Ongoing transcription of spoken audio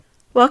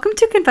Welcome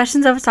to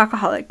Confessions of a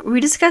Talkaholic, where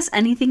we discuss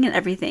anything and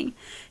everything.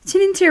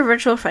 Tune into your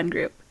virtual friend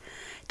group.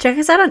 Check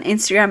us out on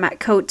Instagram at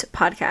Coat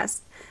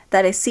Podcast.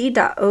 That is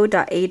c.o.a.t_podcast.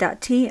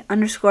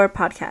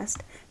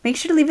 Make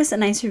sure to leave us a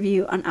nice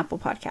review on Apple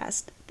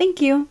Podcast.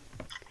 Thank you.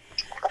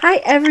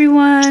 Hi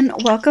everyone,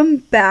 welcome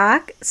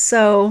back.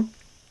 So,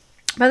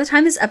 by the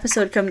time this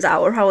episode comes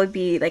out, we'll probably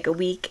be like a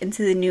week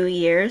into the new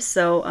year.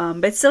 So,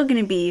 but it's still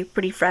gonna be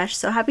pretty fresh.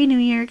 So, happy New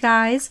Year,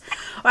 guys.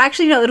 Or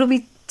actually, no, it'll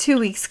be 2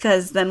 weeks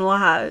because then we'll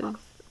have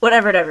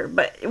whatever.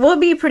 But it will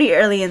be pretty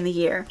early in the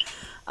year.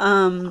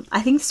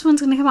 I think this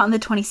one's gonna come out on the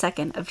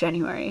 22nd of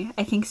January.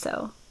 I think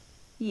so.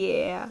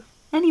 Yeah.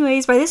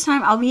 Anyways, by this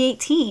time I'll be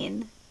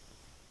 18.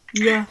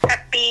 Yeah.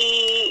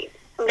 Happy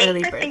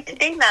Early late birthday birthday.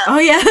 today now. Oh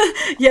yeah,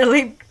 yeah.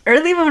 Late,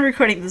 early when I'm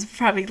recording this.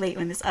 Probably late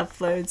when this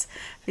uploads.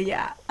 But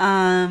yeah.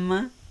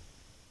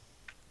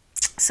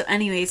 So,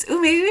 anyways,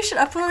 maybe we should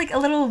upload like a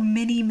little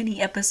mini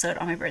episode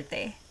on my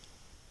birthday.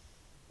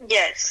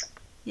 Yes.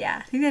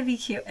 Yeah, I think that'd be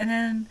cute. And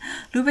then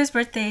Lupe's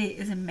birthday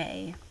is in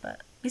May,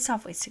 but we still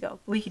have ways to go.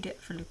 We could do it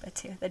for Lupe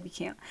too. That'd be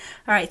cute.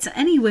 All right. So,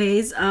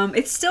 anyways,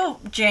 it's still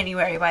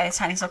January by the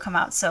time this will come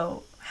out.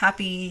 So,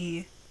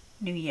 happy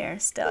New Year,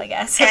 still, I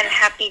guess. And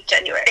happy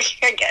January,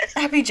 I guess.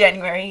 Happy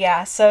January,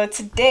 yeah. So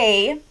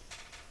today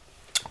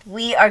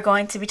we are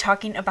going to be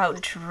talking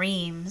about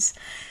dreams.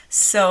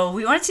 So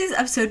we wanted to do this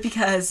episode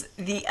because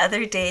the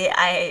other day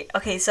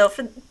so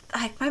for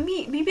like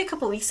maybe a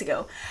couple weeks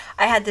ago,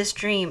 I had this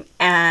dream,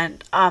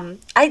 and I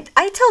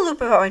tell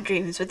Lupe about my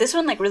dreams, but this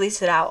one like really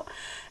stood out,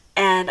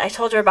 and I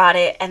told her about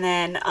it, and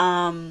then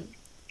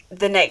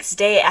the next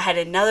day I had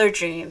another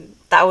dream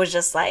that was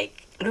just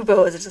like Lupe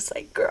was just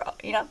like, girl,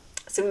 you know.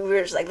 So we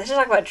were just like, let's just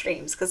talk about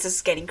dreams because this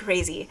is getting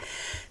crazy.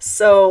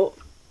 So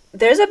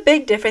there's a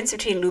big difference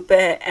between Lupe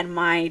and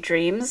my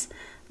dreams.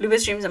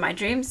 Lupe's dreams and my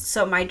dreams.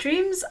 So my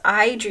dreams,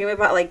 I dream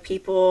about like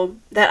people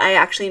that I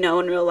actually know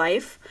in real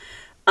life.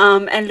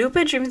 And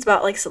Lupe dreams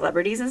about like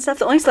celebrities and stuff.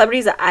 The only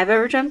celebrities that I've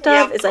ever dreamt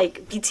of is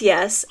like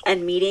BTS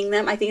and meeting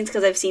them. I think it's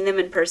because I've seen them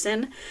in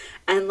person.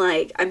 And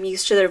like I'm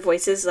used to their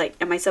voices, like,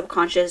 and my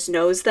subconscious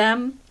knows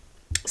them.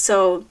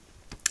 So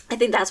I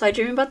think that's why I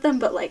dream about them,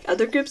 but like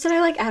other groups that I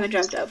like, I haven't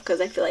dreamt of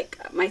because I feel like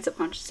my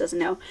subconscious doesn't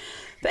know.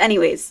 But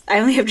anyways, I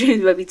only have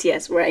dreams about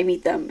BTS where I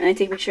meet them and I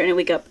take a picture and I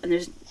wake up and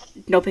there's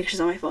no pictures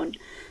on my phone.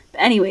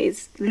 But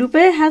anyways, Lupe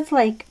has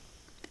like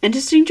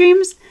interesting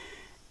dreams,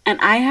 and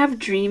I have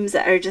dreams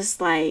that are just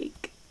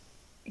like,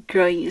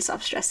 girl, you need to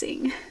stop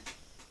stressing.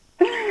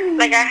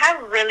 Like, I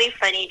have really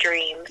funny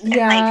dreams.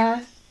 Yeah.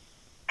 And,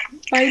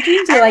 my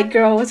dreams are like,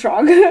 girl, what's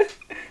wrong?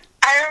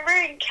 I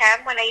remember in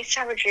camp when I used to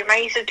have a dream, I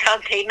used to tell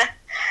Dana,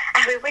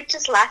 and we would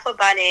just laugh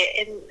about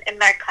it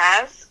in our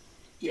class.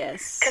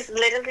 Yes. Because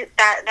literally,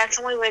 that's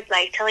when we would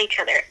like tell each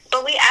other.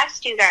 But we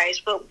asked you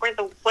guys, what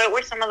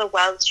were some of the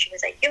wildest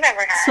dreams that you've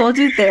ever had? So we'll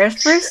do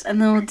theirs first, and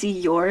then we'll do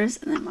yours,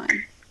 and then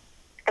mine.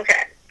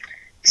 Okay.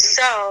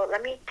 So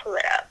let me pull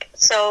it up.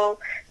 So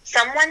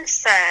someone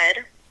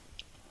said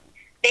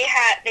they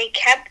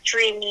kept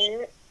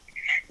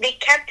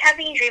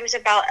having dreams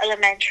about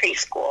elementary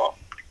school.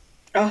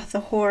 Oh, the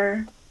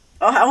horror.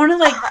 Oh, I want to,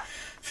 like,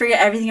 forget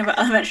everything about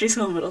elementary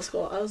school and middle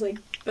school. I was like,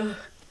 ugh.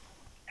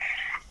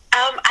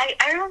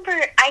 I remember,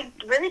 I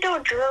really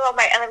don't dream about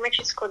my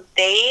elementary school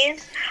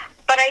days,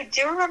 but I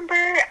do remember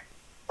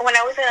when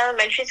I was in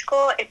elementary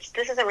school,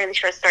 this is a really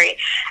short story.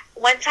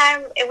 One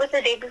time, it was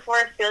the day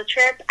before a field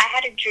trip, I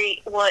had a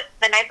dream,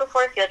 the night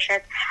before a field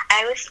trip,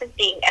 I was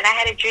sleeping, and I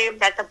had a dream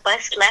that the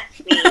bus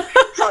left me.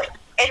 So,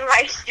 in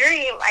my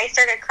dream, I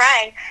started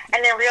crying,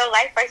 and in real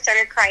life, I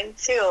started crying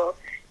too.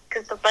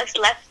 Because the bus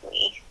left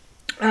me.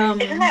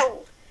 Isn't that...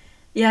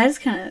 Yeah, it's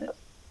kind of...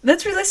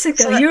 That's realistic,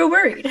 though. You were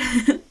worried.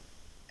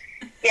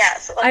 Yeah,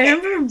 so, okay. I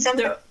remember...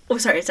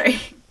 sorry.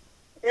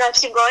 No,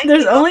 keep going.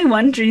 There's only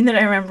one dream that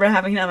I remember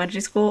having in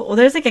elementary school. Well,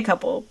 there's, like, a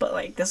couple, but,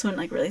 like, this one,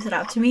 like, really stood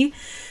out to me.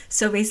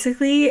 So,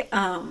 basically,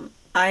 I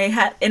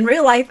had... In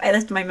real life, I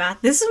left my math...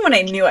 This is when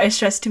I knew I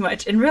stressed too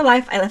much. In real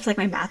life, I left, like,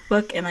 my math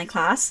book in my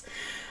class.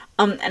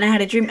 And I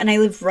had a dream, and I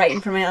lived right in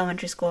front of my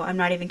elementary school. I'm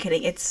not even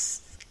kidding. It's...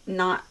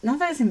 Not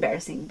that it's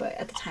embarrassing, but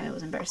at the time it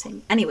was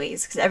embarrassing.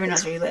 Anyways, because everyone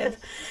knows where you live.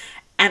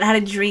 And I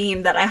had a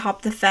dream that I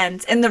hopped the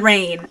fence in the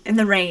rain,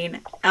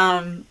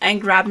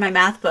 and grabbed my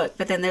math book.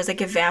 But then there's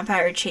like a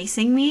vampire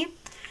chasing me.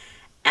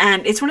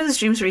 And it's one of those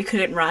dreams where you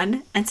couldn't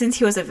run. And since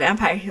he was a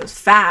vampire, he was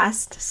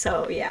fast.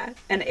 So yeah.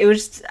 And it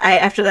was,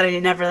 after that I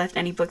never left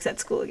any books at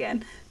school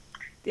again.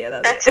 Yeah,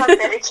 that's how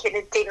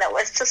dedicated Dana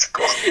was to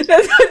school.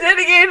 That's how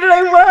dedicated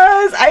I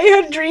was. I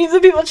had dreams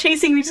of people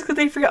chasing me just because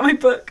they forgot my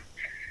book.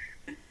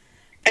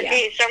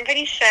 Okay, yeah.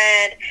 Somebody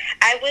said,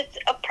 I was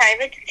a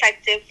private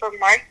detective for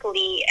Mark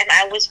Lee, and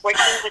I was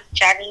working with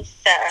Johnny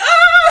Suh.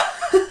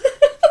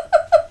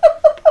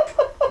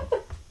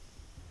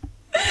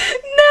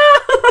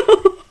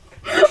 No!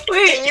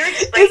 Wait, can you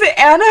explain? Is it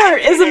Anna or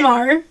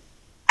Ismar?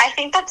 I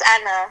think that's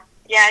Anna.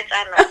 Yeah, it's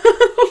Anna.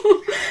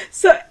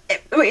 So,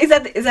 wait, is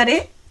that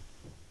it?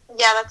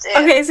 Yeah, that's it.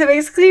 Okay, so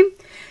basically,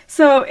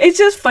 it's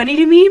just funny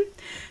to me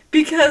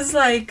because,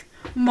 like,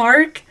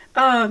 Mark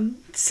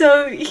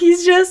So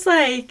he's just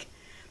like,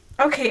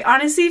 okay,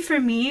 honestly, for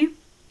me,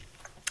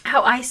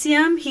 how I see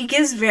him, he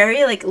gives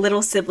very like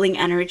little sibling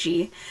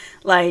energy.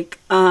 Like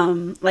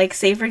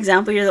say for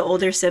example, you're the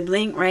older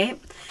sibling, right?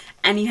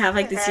 And you have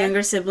like this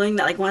younger sibling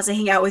that like wants to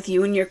hang out with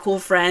you and your cool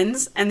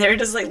friends, and they're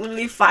just like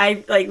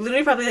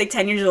literally probably like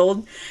 10 years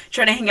old,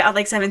 trying to hang out with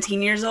like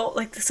 17 years old,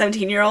 like the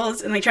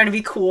 17-year-olds, and like trying to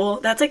be cool.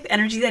 That's like the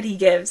energy that he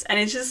gives, and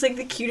it's just like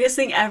the cutest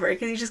thing ever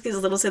because he just gives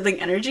little sibling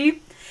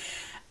energy.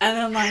 And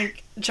then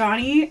like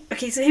Johnny,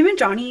 okay, so him and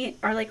Johnny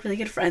are like really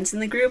good friends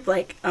in the group,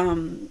 like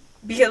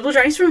because well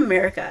Johnny's from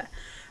America.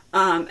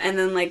 And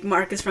then like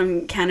Mark is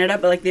from Canada,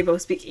 but like they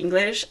both speak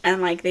English,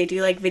 and like they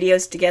do like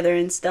videos together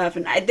and stuff,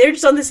 and they're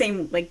just on the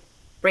same like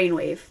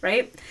brainwave,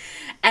 right?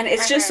 And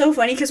it's just so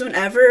funny because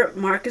whenever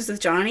Mark is with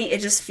Johnny,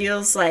 it just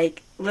feels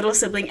like little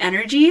sibling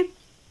energy.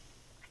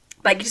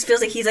 Like it just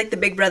feels like he's like the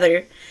big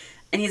brother,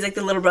 and he's like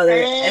the little brother,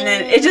 and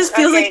then it just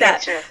feels like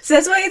that. Gotcha. So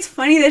that's why it's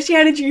funny that she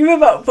had a dream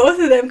about both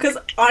of them, because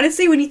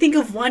honestly, when you think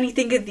of one, you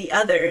think of the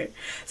other.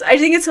 So I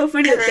think it's so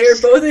funny that they were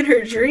both in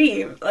her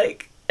dream,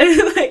 like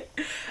like.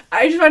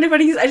 I just find it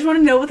funny because I just want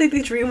to know what like,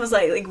 the dream was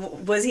like. Like,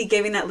 was he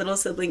giving that little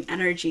sibling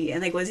energy? And,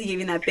 like, was he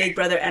giving that big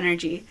brother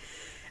energy?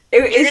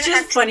 It's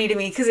just funny to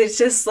me because it's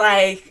just,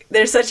 like,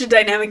 they're such a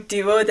dynamic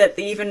duo that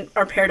they even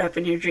are paired up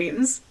in your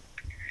dreams.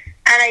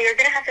 Anna, you're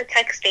going to have to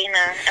text Dana.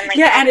 And, like,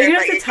 yeah, Anna, you're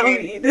going to have to tell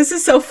me. This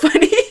is so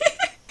funny.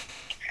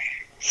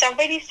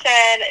 Somebody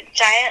said,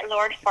 Giant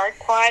Lord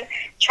Farquaad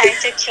tried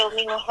to kill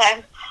me while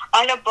I'm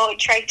on a boat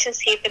trying to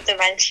escape a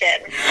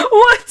dimension.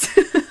 What?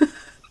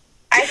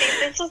 I think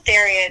this was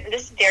Darian.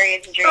 This is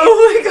Darian's dream.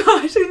 Oh my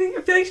gosh,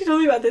 I feel like she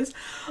told me about this.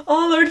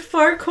 Oh, Lord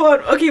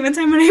Farquaad. Okay, one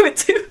time when I went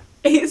to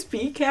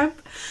ASB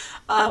camp,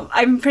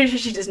 I'm pretty sure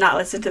she does not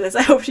listen to this.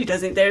 I hope she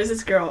doesn't. There's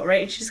this girl,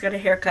 right? And she's got a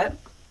haircut.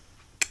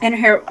 And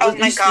her hair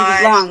was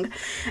long.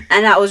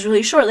 And that was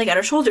really short, like at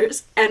her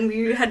shoulders. And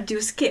we had to do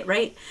a skit,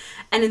 right?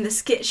 And in the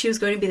skit, she was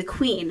going to be the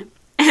queen.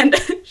 And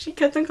she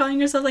kept on calling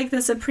herself, like,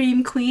 the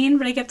Supreme Queen.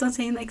 But I kept on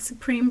saying, like,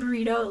 Supreme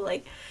Burrito.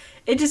 Like,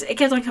 it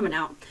kept on coming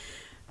out.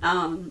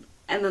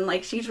 And then,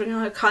 like, she's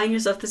calling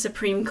herself the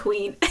Supreme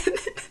Queen. And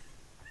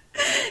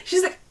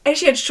she's like, and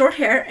she had short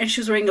hair, and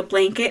she was wearing a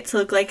blanket to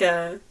look like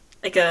a,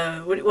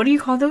 what do you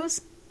call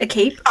those? A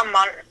cape?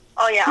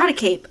 Oh, yeah. Not a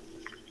cape.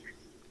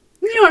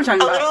 You know what I'm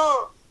talking about. A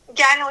little,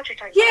 yeah, I know what you're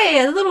talking about.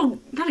 Yeah, a little,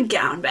 not a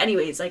gown, but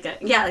anyways, like a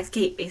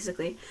cape,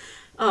 basically.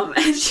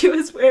 And she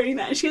was wearing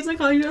that, and she was, like,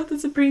 calling herself the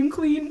Supreme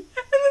Queen. And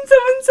then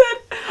someone said,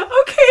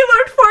 okay,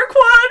 Lord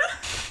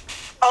Farquaad.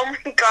 Oh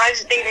my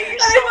gosh, Dana, you're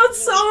so I felt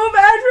so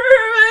bad for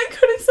her, but I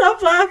couldn't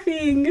stop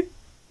laughing.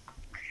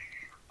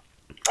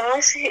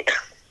 Honestly,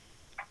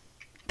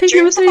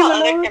 dreams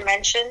about other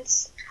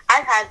dimensions.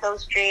 I've had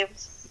those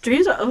dreams.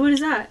 Dreams? What is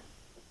that?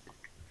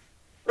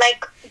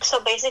 Like,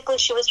 so basically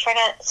she was trying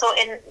to, so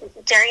in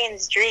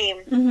Darian's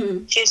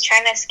dream, she was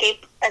trying to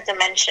escape a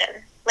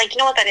dimension. Like, you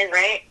know what that is,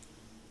 right?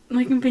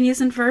 Like in Phineas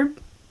and Ferb?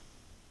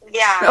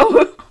 Yeah.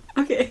 Oh,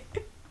 okay.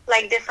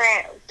 Like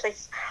different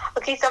places.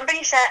 Okay,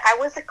 somebody said I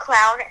was a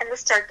clown in the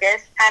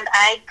circus and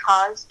I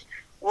caused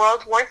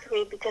World War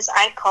III because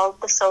I called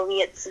the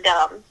Soviets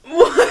dumb.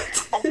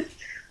 What?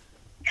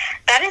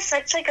 That is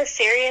such like a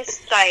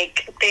serious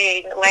like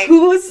thing. Like,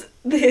 who's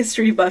the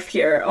history buff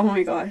here? Oh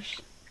my gosh.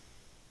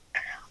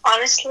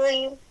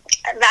 Honestly,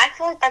 I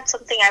feel like that's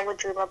something I would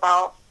dream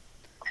about.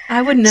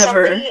 I would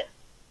never.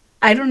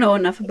 I don't know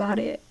enough about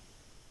it.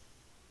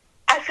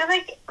 I feel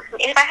like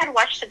if I had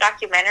watched a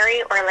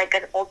documentary or like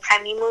an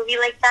old-timey movie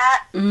like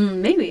that...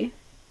 maybe.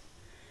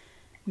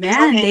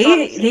 Man,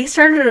 they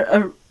started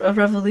a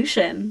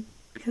revolution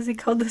because they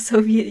called the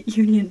Soviet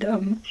Union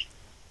dumb.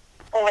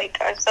 Oh my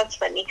gosh, that's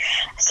funny.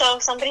 So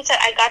somebody said,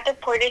 I got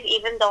deported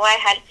even though I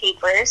had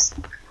papers.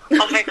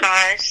 Oh my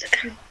gosh.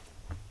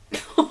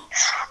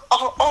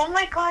 Oh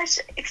my gosh.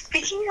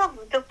 Speaking of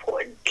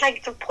deported,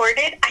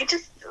 I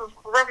just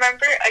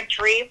remember a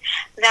dream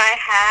that I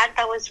had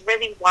that was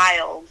really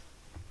wild.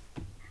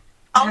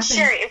 I'll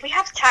share it. If we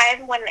have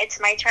time when it's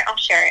my turn, I'll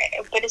share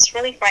it. But it's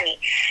really funny.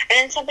 And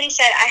then somebody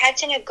said, I had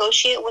to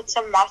negotiate with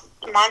some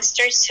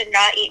monsters to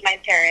not eat my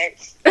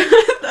parents.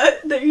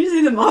 They're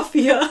usually the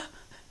mafia.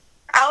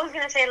 I was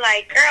going to say,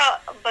 like,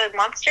 girl, but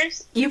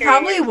monsters? You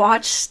probably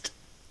watched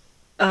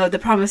The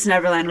Promised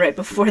Neverland right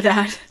before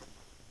that.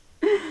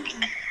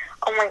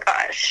 Oh my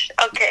gosh.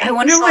 Okay. I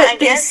wonder what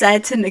they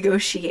said to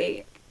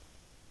negotiate.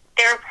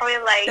 They were probably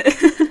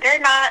like, they're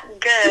not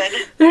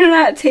good. They're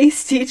not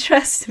tasty,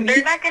 trust me.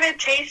 They're not going to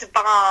taste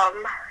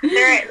bomb.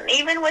 They're,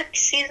 even with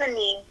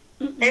seasoning,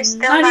 they're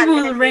still not going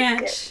even to with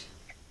ranch.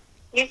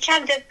 Good. You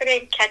can't dip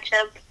it in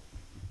ketchup.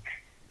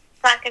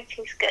 It's not going to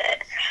taste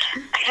good.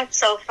 That's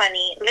so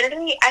funny.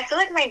 Literally, I feel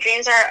like my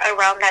dreams are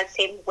around that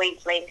same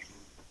wavelength.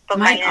 But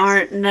mine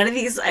aren't. None of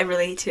these I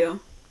relate to.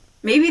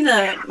 Maybe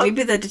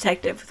the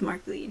detective with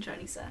Mark Lee and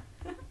Johnny Sa.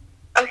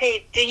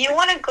 Okay, do you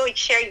want to go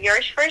share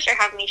yours first or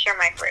have me share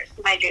my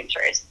dreams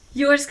first?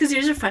 Yours, because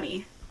yours are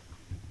funny.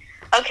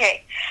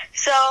 Okay,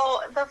 so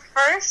the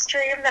first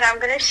dream that I'm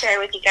going to share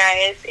with you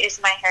guys is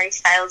my Harry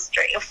Styles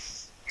dream.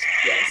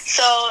 Yes.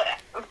 So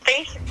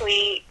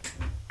basically,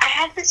 I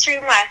had this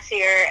dream last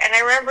year, and I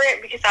remember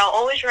it because I'll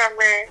always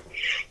remember,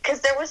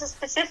 because there was a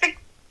specific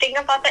thing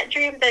about that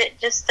dream that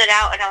just stood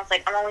out, and I was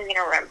like, I'm always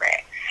gonna remember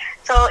it.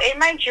 So in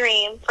my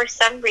dream, for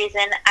some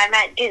reason, I'm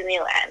at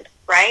Disneyland,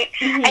 right?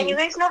 Mm-hmm. And you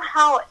guys know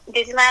how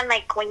Disneyland,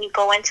 like when you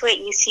go into it,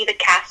 you see the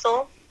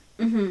castle.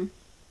 Mm-hmm.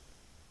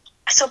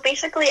 So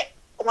basically,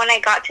 when I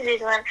got to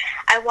Disneyland,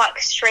 I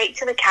walked straight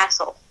to the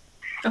castle.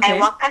 Okay. I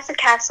walked past the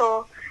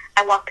castle.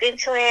 I walked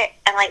into it,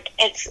 and like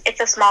it's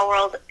a small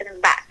world in the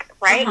back,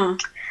 right? Uh-huh.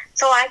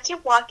 So I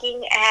keep walking,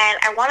 and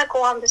I want to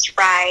go on this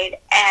ride,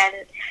 and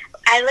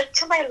I look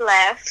to my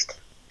left,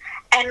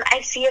 and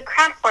I see a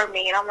crowd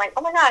forming, and I'm like,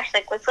 oh my gosh,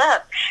 like, what's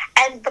up?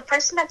 And the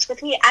person that's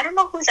with me, I don't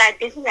know who's at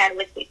Disneyland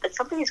with me, but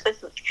somebody's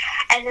with me.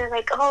 And they're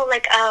like, oh,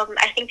 like,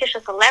 I think there's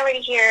a celebrity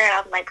here. And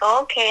I'm like,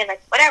 oh, okay,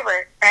 like,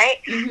 whatever, right?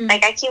 Mm-hmm.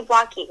 Like, I keep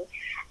walking.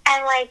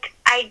 And, like,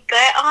 I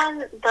get on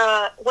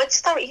the,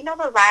 what's the, you know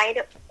the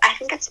ride, I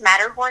think it's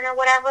Matterhorn or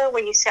whatever,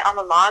 where you sit on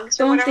the logs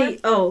or whatever?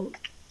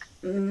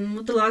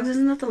 With the logs,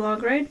 isn't that the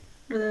log ride?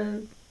 Or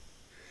the...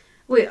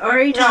 Wait,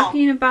 are you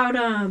talking about,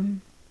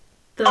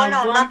 the Oh,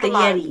 no, one not with the the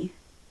log. Yeti?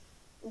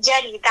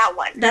 Yeti, that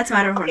one. That's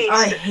Matterhorn. Okay, oh,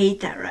 I so- hate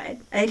that ride.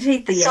 I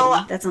hate the Yeti.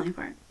 So- That's the only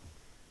part.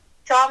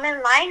 So I'm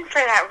in line for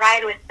that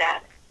ride with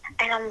them.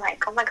 And I'm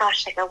like, oh my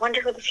gosh, like, I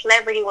wonder who the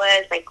celebrity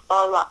was, like,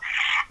 blah, blah.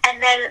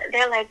 And then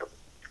they're like,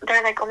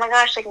 oh my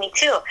gosh, like, me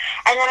too.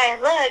 And then I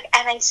look,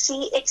 and I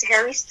see it's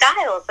Harry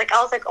Styles. Like,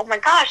 I was like, oh my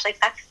gosh, like,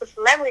 that's the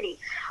celebrity.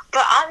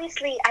 But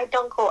obviously, I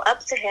don't go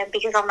up to him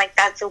because I'm like,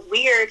 that's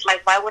weird.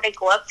 Like, why would I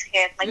go up to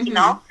him? Like, you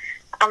know?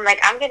 I'm like,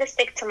 I'm going to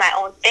stick to my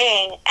own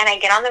thing. And I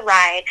get on the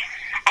ride.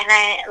 And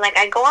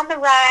I go on the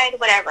ride,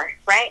 whatever,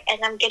 right? And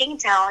I'm getting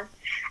down.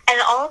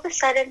 And all of a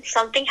sudden,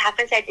 something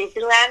happens at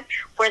Disneyland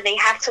where they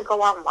have to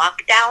go on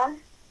lockdown.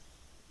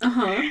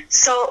 Uh-huh.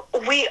 So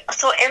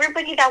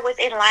everybody that was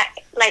in line,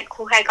 like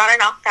who had gotten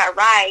off that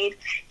ride,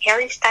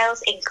 Harry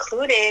Styles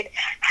included,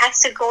 has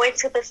to go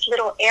into this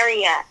little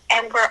area,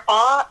 and we're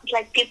all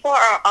like, people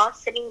are all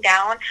sitting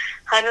down,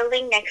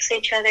 huddling next to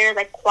each other,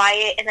 like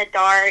quiet in the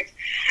dark,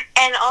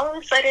 and all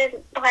of a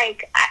sudden,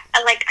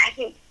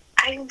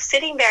 I'm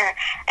sitting there,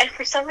 and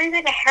for some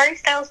reason, Harry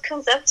Styles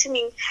comes up to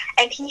me,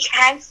 and he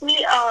hands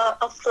me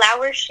a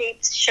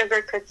flower-shaped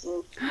sugar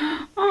cookie.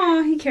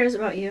 Oh, he cares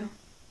about you.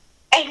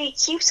 And he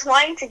keeps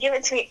wanting to give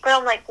it to me, but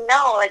I'm like,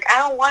 no, like, I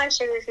don't want a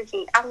sugar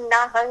cookie. I'm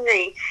not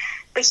hungry.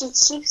 But he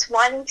keeps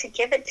wanting to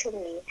give it to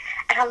me.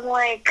 And I'm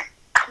like,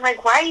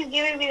 why are you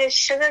giving me this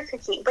sugar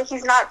cookie? But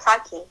he's not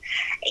talking.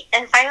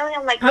 And finally,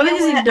 I'm like, Probably you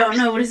know because you what? don't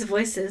know what his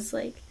voice is.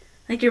 Like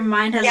your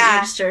mind hasn't Yeah.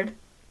 registered.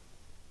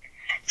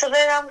 So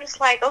then I'm just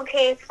like,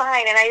 okay,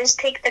 fine. And I just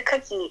take the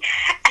cookie.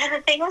 And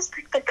the thing was,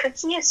 like, the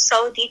cookie is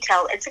so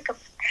detailed. It's like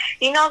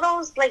you know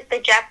those, like, the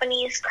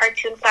Japanese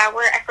cartoon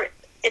flower?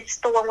 It's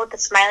the one with the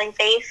smiling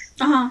face.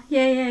 Uh-huh.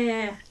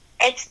 Yeah.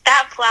 It's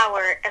that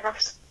flower, and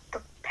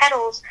the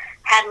petals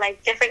had,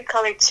 like, different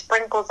colored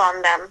sprinkles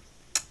on them.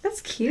 That's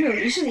cute.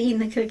 You should have eaten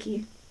the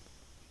cookie.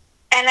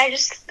 And I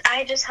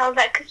just held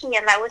that cookie,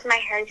 and that was my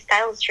Harry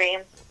Styles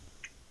dream.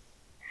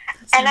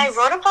 That's And nice. I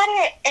wrote about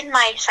it in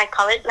my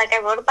psychology, like, I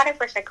wrote about it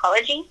for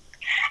psychology,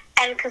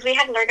 and because we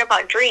had learned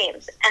about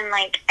dreams, and,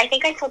 like, I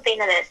think I told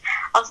Dana this.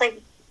 I was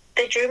like,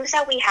 the dreams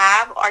that we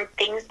have are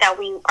things that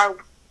we are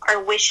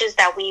wishes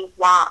that we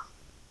want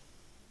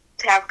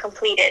to have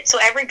completed. So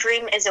every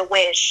dream is a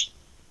wish.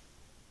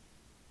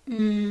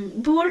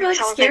 But what about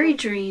Sounds scary like-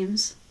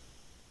 dreams?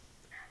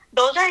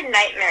 Those are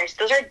nightmares.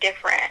 Those are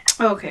different.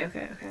 Oh, okay.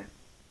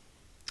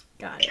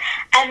 Got it.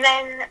 And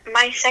then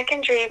my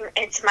second dream,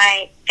 it's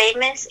my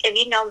famous, if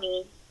you know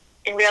me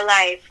in real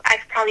life,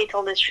 I've probably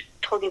told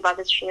you about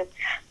this dream,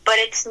 but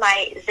it's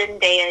my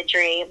Zendaya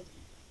dream.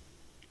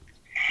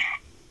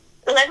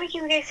 Let me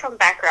give you guys some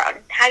background.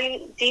 Have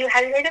you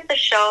heard of the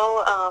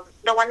show,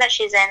 the one that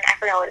she's in? I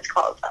forgot what it's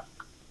called.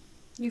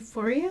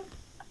 Euphoria?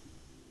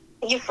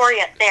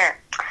 Euphoria, there.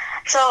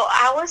 So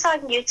I was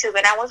on YouTube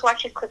and I was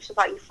watching clips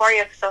about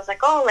Euphoria because I was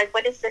like, oh, like,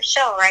 what is this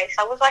show, right?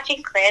 So I was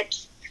watching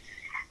clips,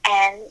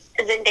 and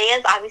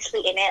Zendaya's obviously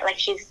in it, like,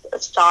 she's a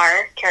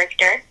star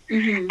character.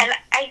 Mm-hmm. And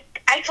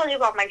I told you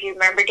about my dream,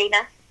 remember,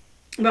 Dana?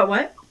 About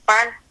what?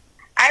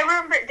 I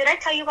remember, did I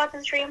tell you about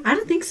this dream? I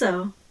don't think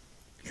so.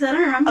 Because I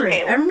don't remember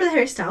Okay. it. I remember the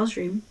Harry Styles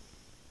dream.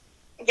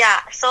 Yeah,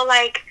 so,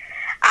 like,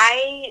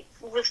 I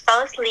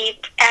fell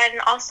asleep, and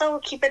also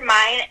keep in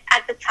mind,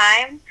 at the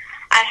time,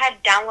 I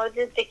had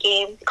downloaded the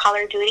game Call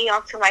of Duty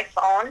onto my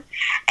phone,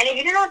 and if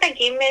you don't know what that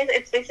game is,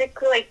 it's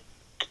basically, like,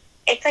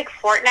 it's like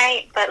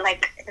Fortnite, but,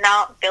 like,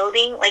 not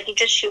building, like, you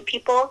just shoot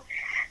people.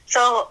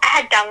 So I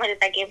had downloaded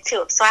that game,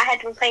 too, so I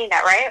had been playing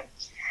that, right?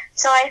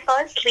 So I fell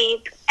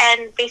asleep,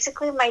 and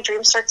basically my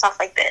dream starts off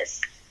like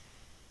this.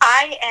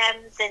 I am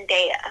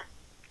Zendaya.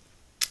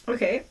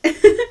 Okay.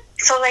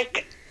 So,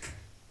 like,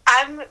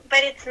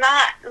 but it's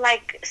not,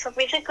 like, so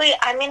basically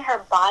I'm in her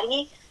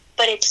body,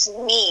 but it's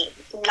me.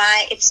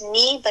 It's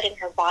me, but in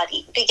her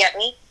body. Do you get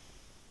me?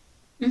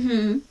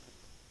 Mm-hmm.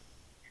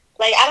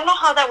 Like, I don't know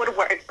how that would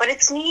work, but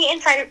it's me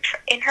inside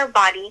in her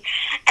body,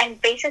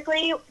 and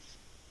basically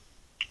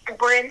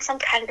we're in some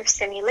kind of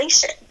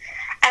simulation.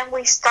 And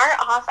we start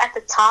off at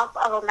the top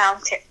of a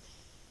mountain.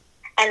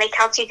 And they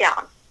count you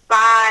down.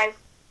 5,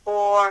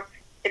 4,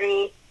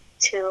 3,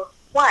 2,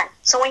 1.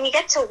 So when you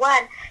get to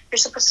 1, you're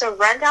supposed to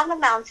run down the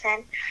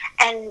mountain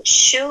and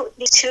shoot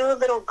these 2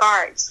 little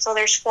guards. So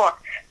there's 4.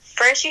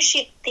 First you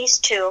shoot these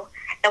 2,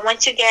 and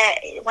once you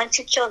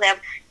kill them,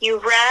 you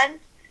run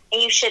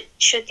and you should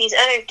shoot these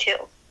other 2.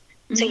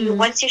 Mm-hmm. So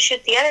once you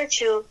shoot the other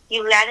 2,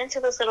 you land into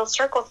this little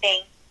circle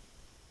thing,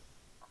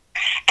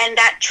 and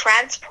that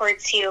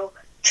transports you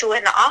to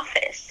an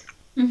office,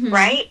 mm-hmm.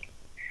 right?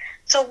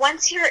 So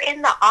once you're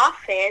in the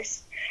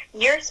office,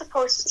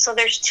 so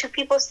there's 2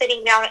 people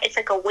sitting down. It's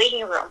like a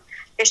waiting room.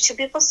 There's 2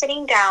 people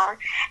sitting down,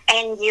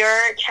 and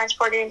you're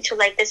transported into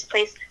like this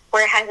place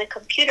where it has a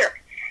computer.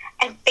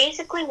 And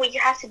basically what you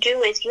have to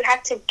do is you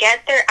have to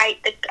get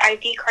the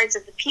ID cards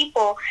of the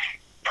people,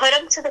 put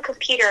them to the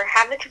computer,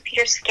 have the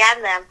computer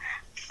scan them,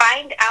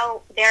 find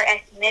out their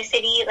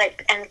ethnicity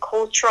and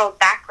cultural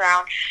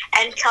background,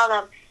 and tell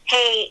them,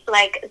 hey,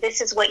 like, this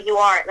is what you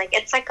are. Like,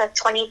 it's like a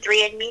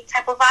 23andMe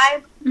type of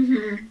vibe.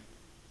 Mm-hmm.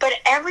 But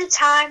every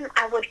time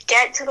I would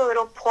get to the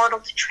little portal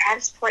to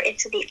transport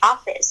into the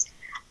office,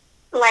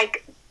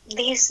 like,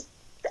 these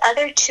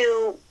other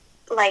 2,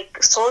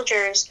 like,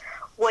 soldiers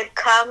would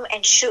come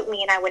and shoot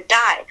me, and I would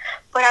die.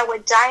 But I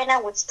would die, and I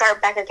would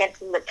start back again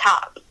from the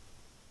top.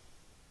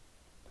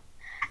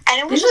 And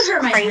it was just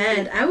hurt my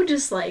head. I would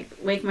just, like,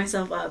 wake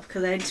myself up,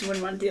 because I just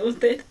wouldn't want to deal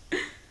with it.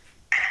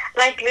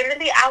 Like,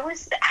 literally,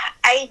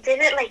 I did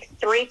it, like,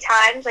 3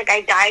 times. Like,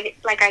 I died.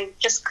 Like, I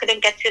just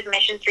couldn't get through the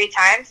mission 3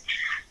 times.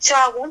 So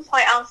at one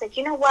point, I was like,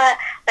 you know what?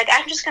 Like,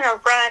 I'm just going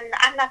to run.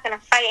 I'm not going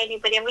to fight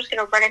anybody. I'm just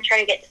going to run and try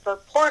to get to the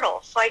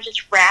portal. So I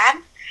just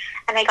ran,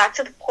 and I got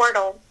to the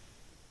portal.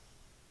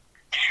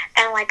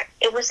 And, like,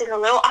 it was in a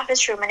little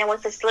office room, and it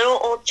was this little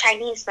old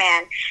Chinese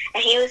man.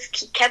 And he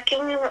kept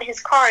giving me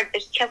his card,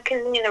 but he kept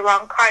giving me the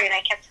wrong card. And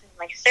I kept saying,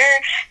 like, sir,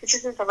 this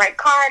isn't the right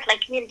card.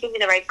 Like, you need to give me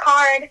the right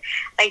card.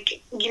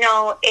 Like, you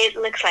know, it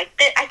looks like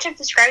this. I kept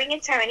describing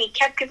it to him, and he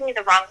kept giving me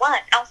the wrong one.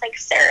 I was like,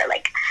 sir,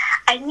 like,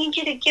 I need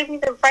you to give me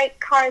the right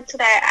card so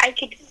that I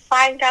could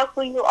find out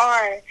who you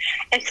are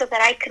and so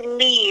that I could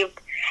leave.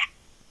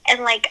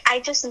 And, like, I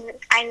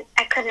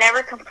could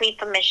never complete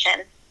the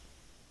mission.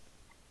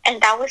 And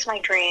that was my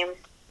dream.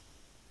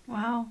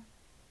 Wow.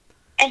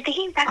 And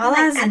thinking back, I'm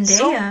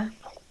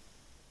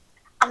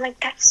like,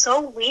 that's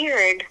so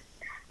weird.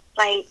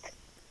 Like,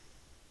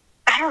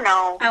 I don't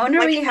know. I wonder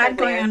what you had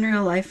going on in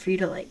real life for you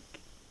to, like,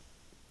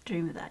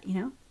 dream of that,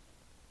 you know?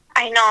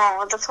 I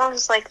know. That's why I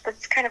was like,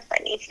 that's kind of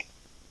funny.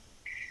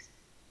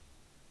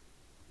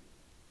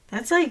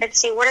 That's, like, let's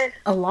see, what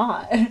a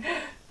lot.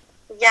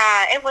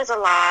 Yeah, it was a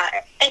lot.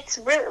 It's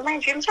really, my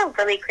dreams are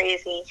really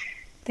crazy.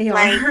 They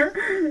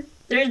are.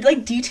 They're,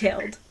 like,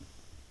 detailed.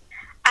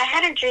 I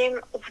had a dream.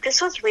 This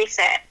was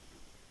recent.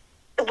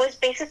 It was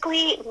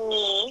basically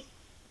me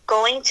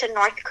going to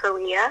North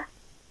Korea.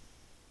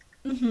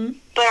 Mm-hmm.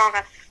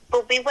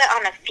 But we went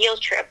on a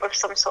field trip of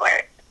some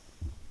sort.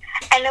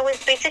 And it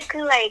was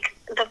basically, like,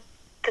 the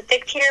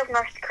dictator of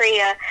North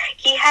Korea,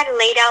 he had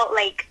laid out,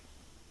 like,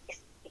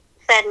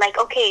 said, like,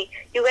 okay,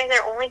 you guys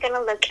are only going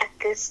to look at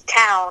this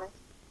town.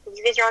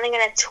 You guys are only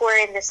going to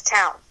tour in this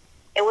town.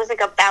 It was,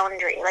 like, a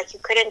boundary. Like, you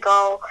couldn't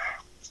go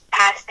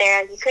past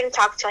there. You couldn't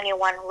talk to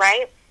anyone,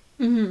 right?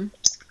 Mm-hmm.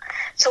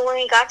 So when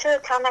we got to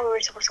the town that we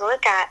were supposed to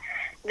look at,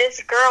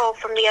 this girl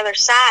from the other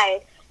side,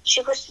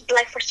 she was,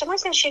 like, for some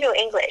reason she knew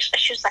English.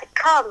 She was like,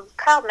 come.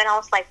 And I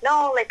was like,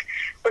 no, like,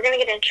 we're going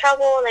to get in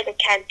trouble. Like, I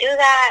can't do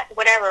that,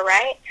 whatever,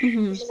 right?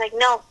 Mm-hmm. She's like,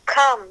 no,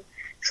 come.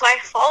 So I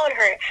followed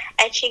her,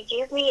 and she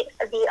gave me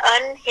the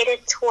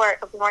unhidden tour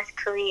of North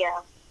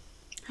Korea.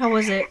 How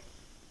was it?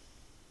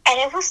 And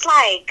it was,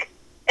 like,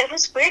 it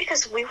was weird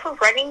because we were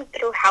running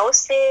through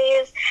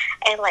houses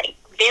and, like,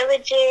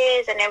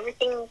 villages and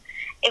everything.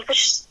 It was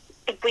just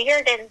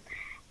weird.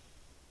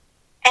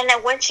 And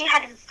then when she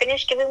had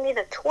finished giving me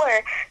the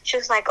tour, she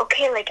was like,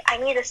 okay, like, I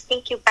need to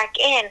sneak you back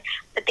in,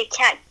 but they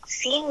can't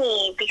see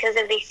me because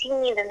if they see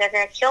me, then they're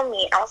going to kill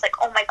me. And I was like,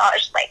 oh my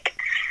gosh, like,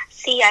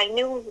 see, I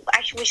knew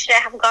we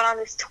shouldn't have gone on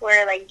this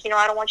tour. Like, you know,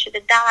 I don't want you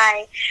to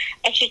die.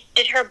 And she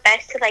did her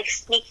best to, like,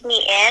 sneak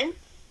me in.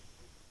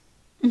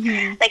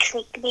 Mm-hmm. Like,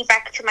 sneak me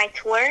back to my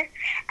tour,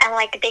 and,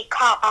 like, they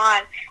caught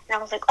on, and I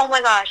was like, oh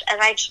my gosh, and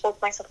I just woke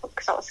myself up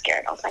because I was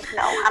scared. I was like,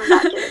 no, I'm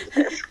not doing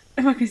this.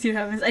 Oh, because you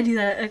haven't. I do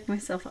that. I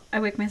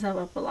wake myself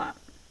up a lot.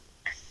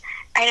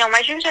 I know,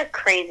 my dreams are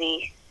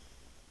crazy.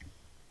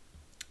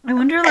 I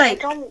wonder,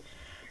 like,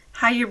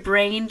 how your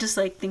brain just,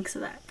 like, thinks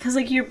of that. Because,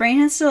 like, your brain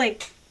has to,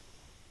 like,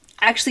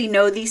 actually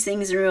know these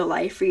things in real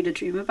life for you to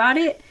dream about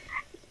it.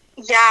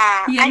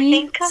 Yeah. You know what I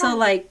mean? So,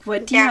 like,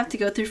 what do you have to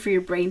go through for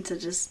your brain to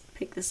just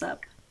pick this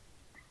up?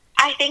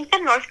 I think the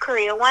North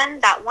Korea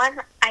one, that one,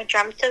 I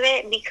dreamt of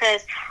it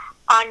because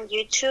on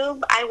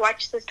YouTube, I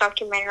watched this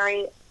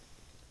documentary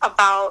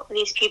about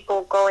these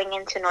people going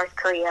into North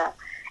Korea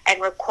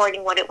and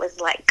recording what it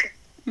was like.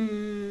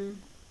 Mm.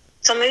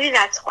 So maybe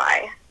that's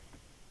why.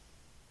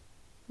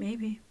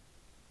 Maybe.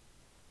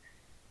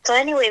 So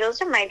anyway,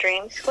 those are my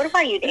dreams. What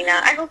about you,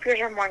 Dina? I hope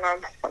yours are more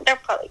normal. They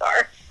probably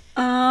are.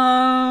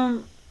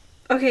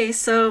 Okay,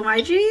 so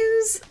my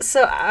dreams.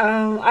 So,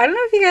 I don't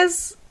know if you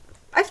guys.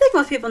 I feel like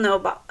most people know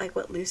about like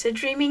what lucid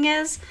dreaming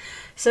is.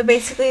 So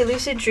basically,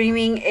 lucid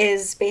dreaming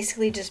is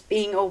basically just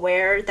being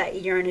aware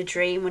that you're in a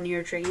dream when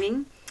you're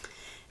dreaming.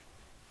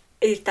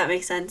 If that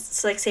makes sense.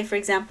 So, like, say for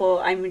example,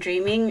 I'm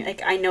dreaming.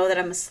 Like, I know that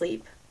I'm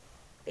asleep.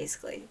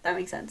 Basically, that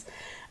makes sense.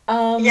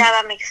 Yeah,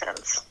 that makes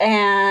sense.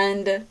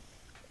 And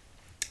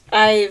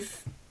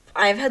I've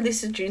had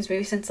lucid dreams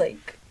maybe since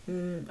like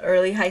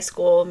early high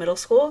school, middle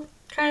school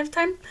kind of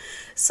time.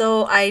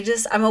 So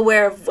I'm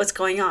aware of what's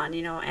going on,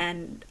 you know,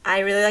 and I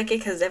really like it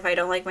because if I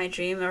don't like my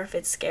dream or if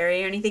it's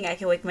scary or anything, I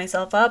can wake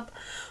myself up,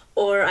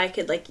 or I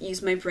could like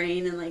use my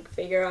brain and like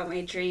figure out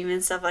my dream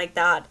and stuff like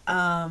that.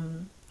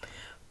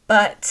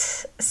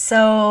 But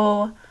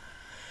so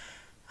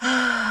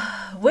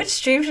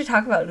which dream should I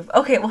talk about?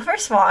 Okay, well,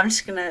 first of all, I'm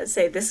just gonna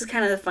say this is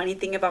kind of the funny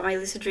thing about my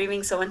lucid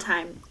dreaming. So one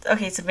time,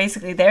 okay, so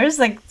basically there was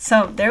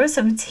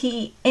some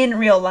tea in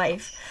real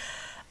life.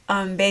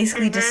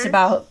 Basically just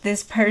about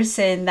this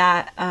person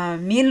that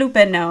me and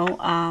Lupe know.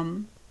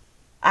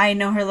 I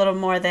know her a little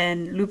more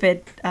than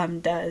Lupe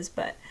does,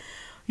 but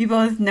we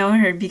both know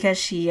her because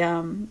she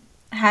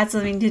had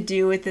something to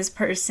do with this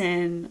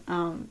person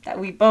that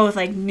we both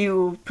like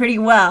knew pretty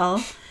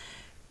well.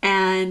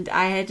 And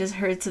I had just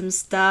heard some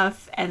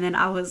stuff, and then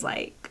I was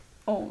like,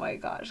 oh my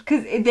gosh.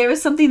 Because there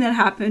was something that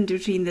happened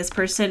between this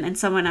person and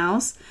someone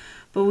else,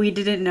 but we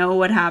didn't know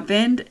what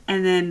happened.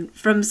 And then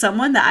from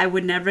someone that I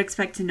would never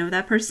expect to know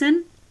that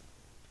person,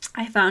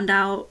 I found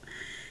out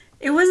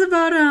it was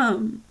about,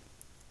 it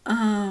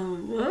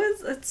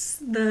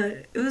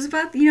was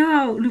about, you know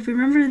how, Lupe,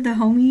 remember the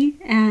homie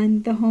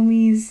and the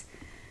homie's,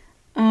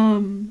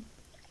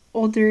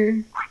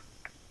 older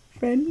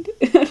friend?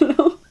 I don't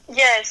know.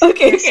 Yes.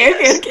 Okay. That's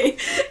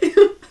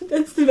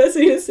the best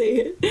way to say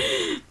it.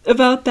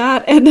 About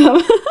that, and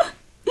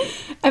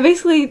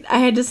I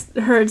had just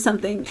heard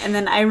something, and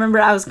then I remember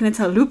I was gonna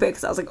tell Lupe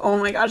because I was like, oh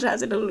my gosh, I have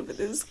to tell Lupe.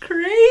 This is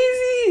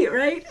crazy,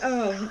 right?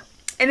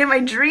 And in my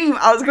dream,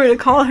 I was going to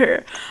call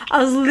her.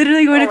 I was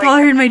literally going to call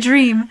her in my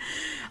dream,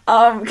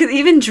 because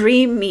even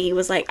Dream Me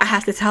was like, I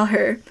have to tell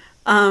her.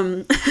 Let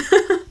me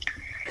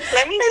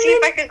see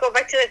if I can go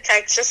back to the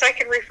text just so I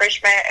can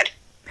refresh my head.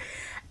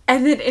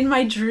 And then in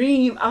my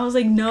dream, I was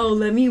like, no,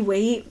 let me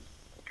wait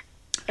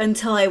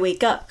until I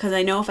wake up. Because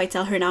I know if I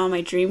tell her now in my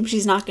dream,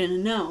 she's not going to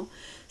know.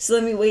 So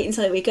let me wait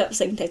until I wake up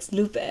so I can text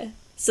Lupe.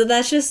 So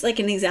that's just like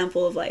an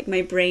example of like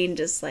my brain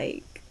just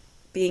like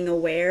being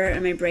aware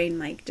and my brain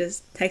like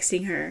just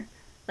texting her.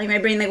 Like my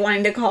brain like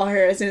wanting to call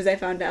her as soon as I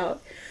found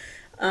out.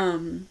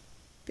 But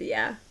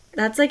yeah,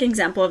 that's like an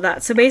example of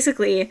that. So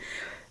basically,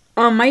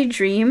 my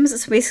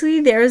dreams, so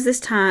basically there was this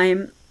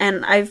time,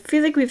 and I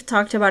feel like we've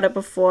talked about it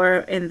before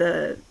in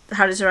the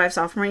How to Survive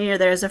Sophomore Year.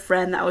 There's a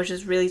friend that was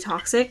just really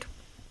toxic,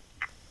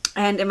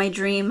 and in my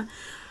dream,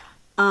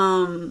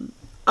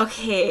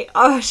 okay,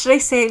 should I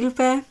say it,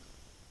 Lupe?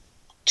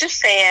 Just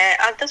say it.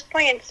 At this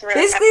point, it's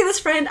really basically this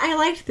friend, I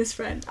liked this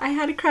friend. I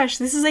had a crush.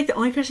 This is like the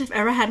only crush I've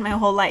ever had in my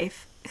whole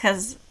life,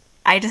 because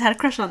I just had a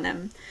crush on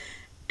them,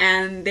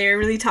 and they're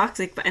really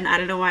toxic, and I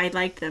don't know why I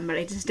liked them, but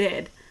I just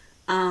did.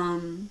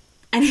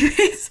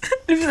 Anyways,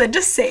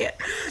 just say it.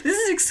 This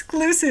is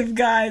exclusive,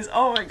 guys.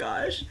 Oh my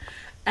gosh.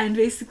 And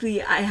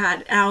basically,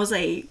 I was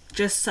like,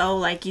 just so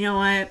like, you know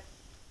what?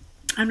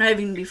 I'm not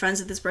even gonna be friends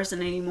with this person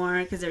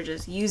anymore because they're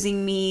just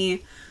using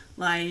me.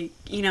 Like,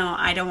 you know,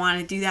 I don't want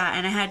to do that.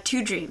 And I had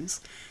 2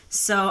 dreams.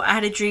 So I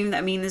had a dream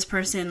that me and this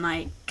person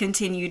like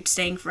continued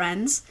staying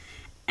friends,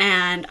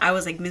 and I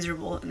was like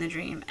miserable in the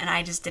dream, and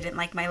I just didn't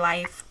like my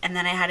life. And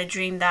then I had a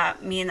dream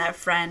that me and that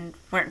friend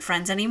weren't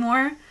friends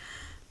anymore.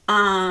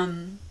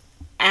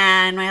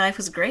 And my life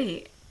was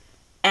great.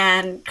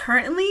 And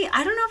currently,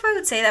 I don't know if I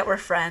would say that we're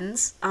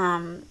friends.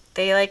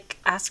 They, like,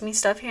 ask me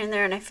stuff here and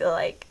there, and I feel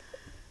like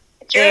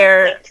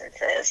Your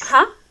acquaintances.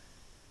 Huh?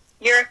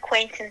 Your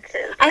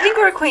acquaintances. I think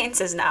we're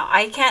acquaintances now.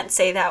 I can't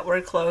say that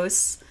we're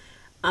close.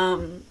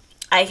 I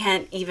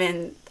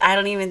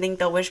don't even think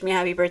they'll wish me a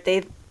happy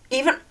birthday.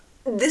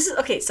 This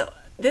is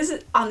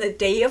on the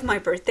day of my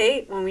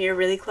birthday, when we were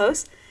really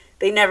close,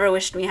 they never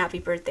wished me a happy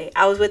birthday.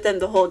 I was with them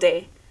the whole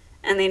day,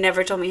 and they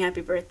never told me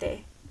happy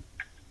birthday.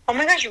 Oh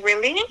my gosh,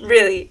 really?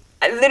 Really.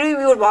 Literally,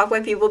 we would walk by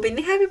people being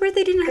like, happy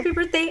birthday, Dina, happy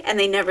birthday, and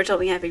they never told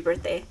me happy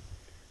birthday.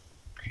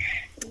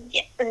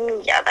 Yeah,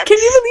 that's... Can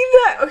you believe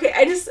that? Okay,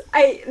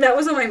 that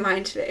was on my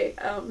mind today.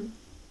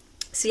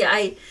 So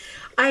yeah,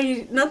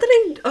 I'm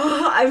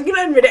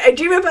gonna admit it, I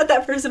dream about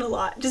that person a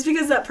lot, just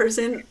because that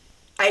person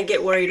I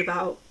get worried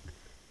about.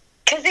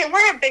 Because they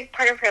were a big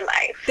part of her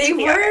life. They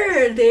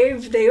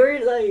were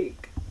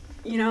like,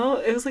 you know,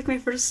 it was like my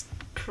first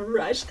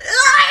crush.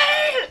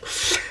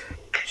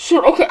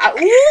 Sure, okay,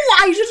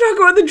 I should talk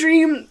about the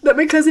dream that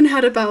my cousin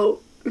had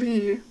about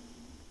me.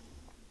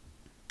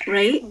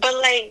 Right? But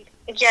like,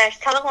 yes,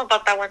 tell them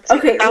about that one too.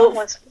 Okay, I'll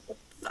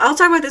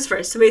talk about this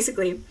first. So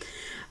basically,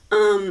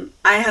 I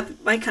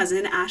have my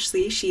cousin,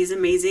 Ashley. She's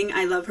amazing.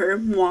 I love her.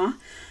 Moi.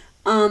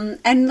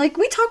 And, like,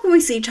 we talk when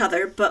we see each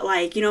other, but,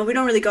 like, you know, we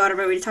don't really go out of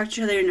our way to talk to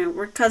each other. You know,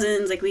 we're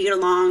cousins, like, we get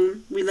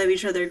along, we love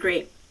each other,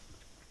 great.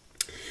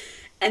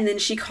 And then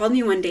she called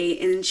me one day,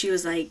 and she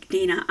was like,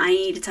 Dana, I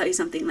need to tell you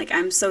something. Like,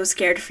 I'm so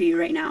scared for you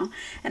right now.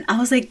 And I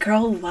was like,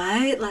 girl,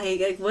 what?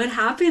 Like what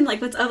happened?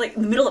 Like, what's up? Like,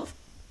 in the middle of,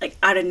 like,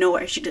 out of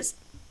nowhere, she just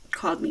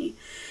called me.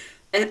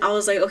 And I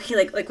was like, okay,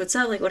 like what's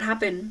up? Like, what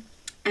happened?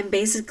 And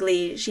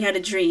basically, she had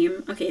a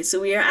dream. Okay, so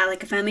we were at,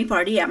 like, a family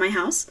party at my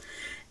house.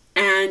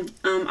 And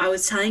I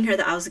was telling her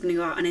that I was going to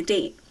go out on a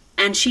date.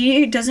 And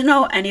she doesn't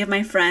know any of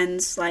my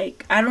friends.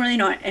 Like, I don't really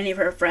know any of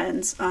her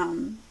friends.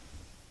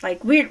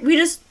 Like, we're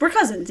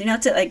cousins, you know,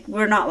 that's it. Like,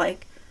 we're not,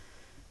 like,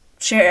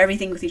 share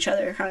everything with each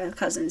other kind of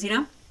cousins, you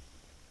know?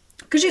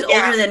 Because she's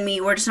older than me,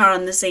 we're just not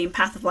on the same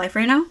path of life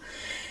right now.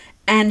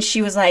 And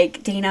she was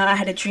like, Dana, I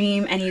had a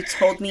dream, and you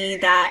told me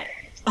that...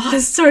 Oh,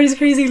 this story's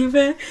crazy,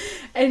 Lupe.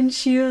 And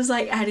she was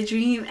like, I had a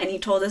dream, and you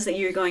told us that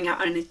you were going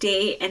out on a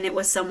date, and it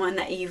was someone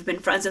that you've been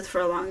friends with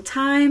for a long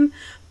time,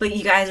 but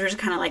you guys were just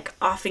kind of, like,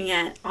 offing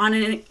it, on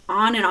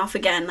and off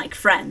again, like,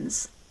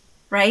 friends,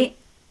 right?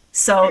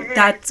 So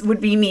that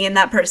would be me and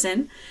that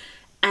person.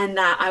 And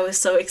I was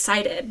so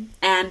excited.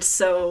 And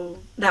so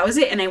that was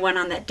it. And I went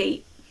on that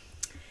date.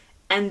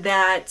 And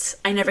that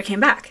I never came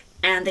back.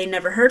 And they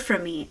never heard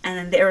from me. And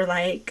then they were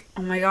like,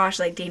 oh my gosh,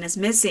 like, Dana's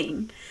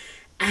missing.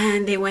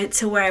 And they went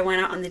to where I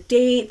went out on the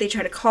date. They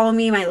tried to call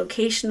me. My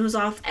location was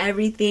off.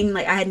 Everything.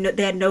 Like,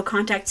 they had no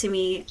contact to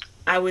me.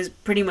 I was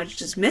pretty much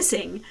just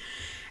missing.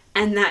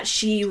 And that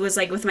she was,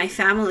 like, with my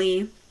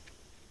family.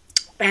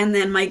 And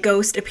then my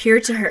ghost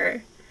appeared to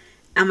her.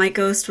 And my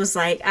ghost was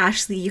like,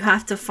 Ashley, you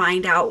have to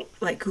find out,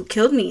 like, who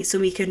killed me so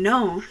we could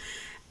know.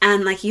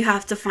 And, like, you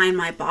have to find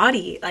my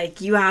body. Like,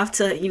 you have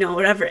to, you know,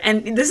 whatever.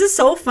 And this is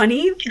so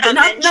funny.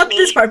 Not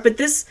this part, but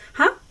this,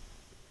 huh?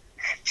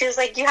 She was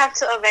like, you have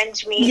to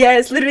avenge me.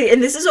 Yes, literally. And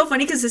this is so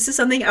funny because this is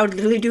something I would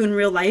literally do in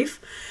real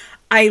life.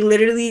 I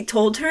literally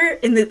told her,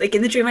 in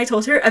the dream I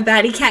told her, a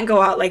baddie can't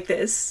go out like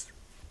this.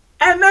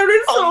 And that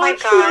is so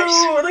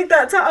true. Like,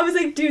 that's how I was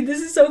like, dude,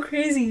 this is so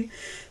crazy.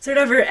 So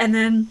whatever. And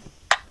then...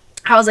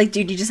 I was like,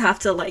 dude, you just have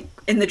to, like,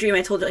 in the dream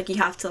I told her, like, you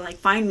have to, like,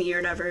 find me or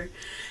whatever.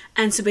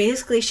 And so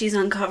basically she's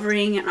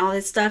uncovering and all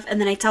this stuff. And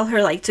then I tell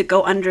her, like, to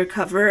go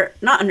undercover,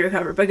 not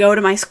undercover, but go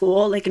to my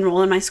school, like,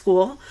 enroll in my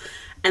school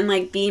and,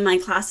 like, be in my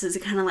classes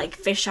and kind of, like,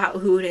 fish out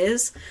who it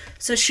is.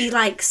 So she,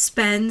 like,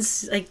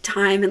 spends, like,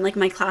 time in, like,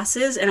 my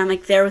classes and I'm,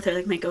 like, there with her,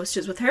 like, my ghost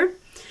is with her.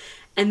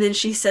 And then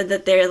she said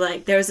that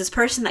there was this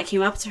person that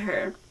came up to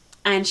her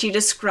and she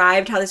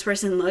described how this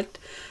person looked.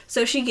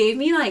 So she gave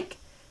me, like,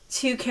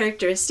 2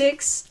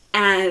 characteristics.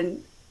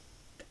 And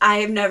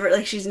I've never,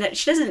 like, she's never,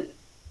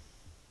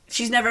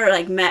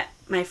 like, met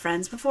my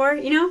friends before,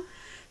 you know?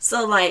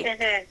 So, like,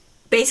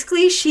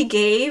 basically she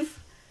gave,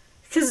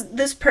 because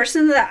this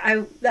person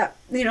that,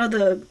 you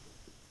know,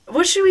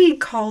 what should we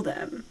call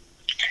them?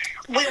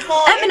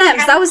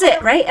 M&M's, that was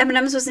it, right?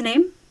 M&M's was the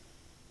name?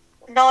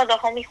 No, the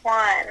homie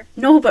Juan.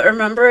 No, but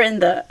remember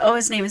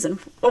his name isn't,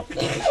 well,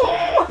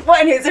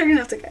 anyways, they're gonna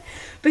have to go.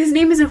 But his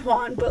name isn't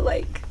Juan, but,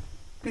 like,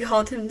 we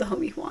called him the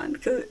homie Juan,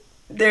 because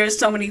there's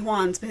so many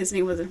Juans, but his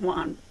name wasn't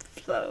Juan.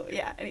 So,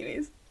 yeah,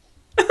 anyways.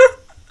 The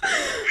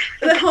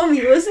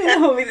homie, listen to the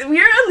homie. We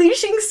are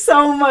unleashing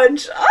so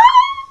much. Ah!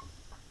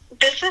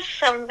 This is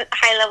some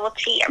high-level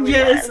tea, everyone.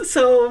 Yes,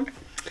 so,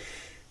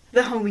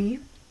 the homie.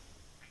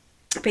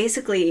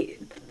 Basically,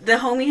 the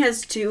homie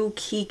has 2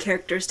 key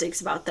characteristics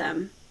about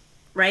them,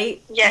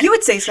 right? Yes. You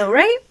would say so,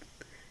 right?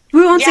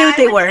 We won't say what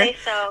they were. Say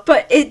so.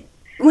 But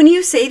when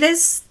you say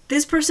this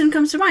person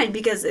comes to mind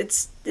because it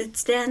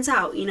stands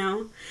out, you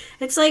know?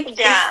 It's like,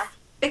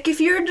 if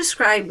you were to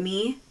describe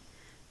me,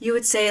 you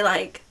would say,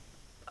 like,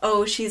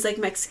 oh, she's, like,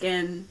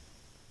 Mexican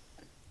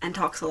and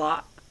talks a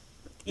lot.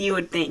 You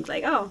would think,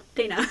 like, oh,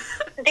 Dana.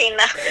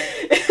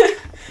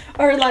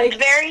 Or, like,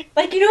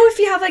 like, you know, if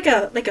you have,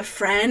 like a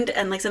friend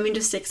and, like, something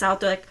just sticks out,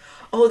 they're like,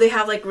 oh, they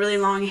have, like, really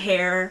long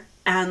hair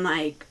and,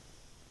 like,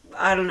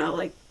 I don't know,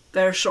 like,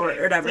 they're short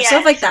or whatever. Yes,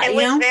 stuff like that, you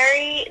know? It was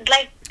very,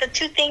 like, the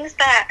 2 things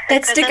that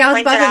stick out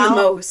about them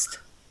the most.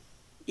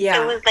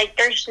 Yeah. It was like,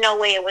 there's no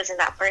way it wasn't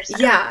that person.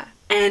 Yeah.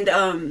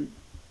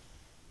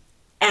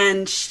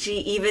 And she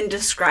even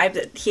described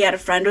that he had a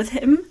friend with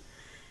him,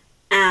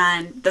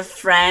 and the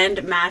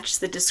friend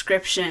matched the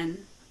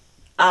description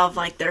of,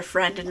 like, their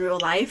friend in real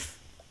life.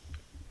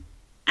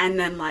 And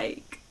then,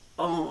 like,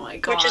 oh my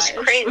god.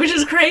 Which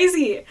is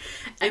crazy.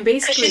 And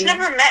basically... Because she's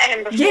never met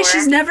him before. Yeah,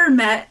 she's never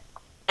met...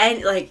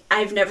 And, like,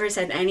 I've never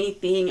said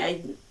anything,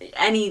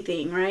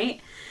 right?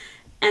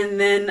 And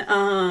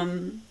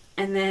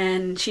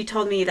then she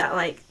told me that,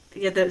 like,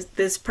 yeah,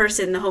 this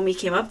person, the homie,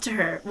 came up to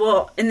her.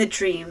 Well, in the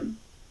dream,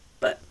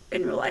 but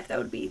in real life, that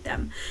would be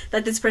them.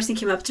 That this person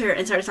came up to her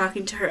and started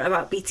talking to her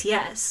about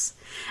BTS.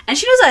 And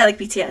she knows I like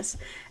BTS.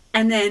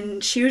 And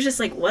then she was just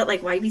like, what?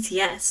 Like, why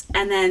BTS?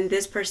 And then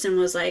this person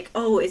was like,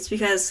 oh, it's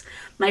because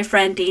my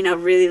friend Dana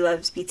really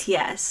loves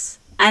BTS.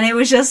 And it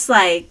was just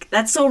like,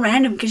 that's so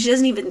random because she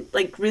doesn't even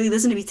like really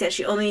listen to BTS.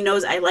 She only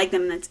knows I like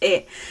them and that's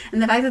it. And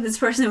the fact that this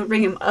person would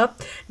bring him up,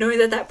 knowing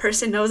that that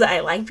person knows that I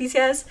like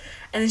BTS,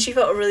 and then she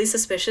felt really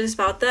suspicious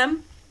about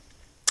them,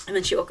 and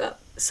then she woke up.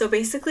 So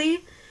basically,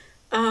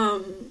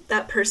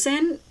 that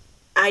person,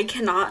 I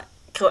cannot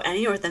go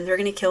anywhere with them. They're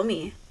gonna kill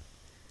me.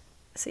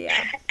 So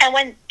yeah. And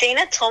when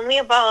Dana told me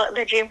about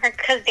the dream,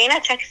 because Dana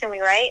texted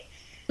me, right?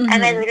 Mm-hmm.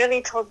 And I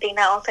literally told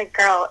Dana, I was like,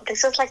 "Girl,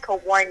 this is like a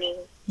warning.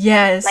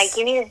 Yes. Like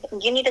you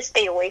need to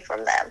stay away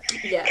from them.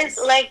 Yes. Because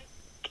like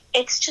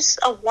it's just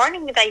a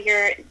warning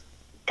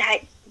that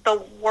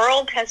the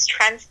world has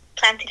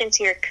transplanted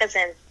into your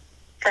cousin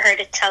for her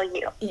to tell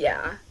you."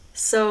 Yeah.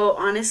 So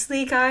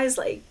honestly, guys,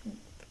 like,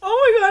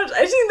 oh my gosh,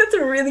 I think that's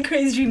a really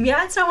crazy dream.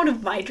 Yeah, it's not one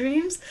of my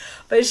dreams,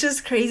 but it's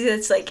just crazy that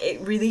it's like it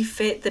really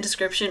fit the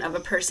description of a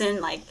person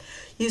like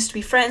used to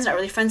be friends, not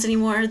really friends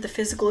anymore. The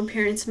physical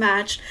appearance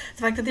matched.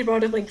 The fact that they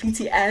brought up like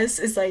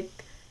BTS is like.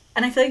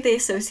 And I feel like they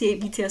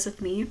associate BTS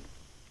with me.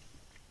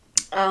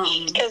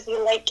 Because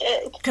you like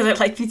it. Because I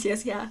like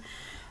BTS, yeah.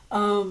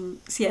 So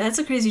yeah, that's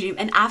a crazy dream.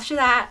 And after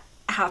that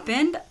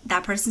happened,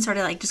 that person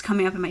started like just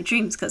coming up in my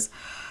dreams. Because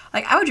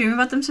like I would dream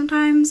about them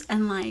sometimes.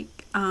 And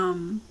like,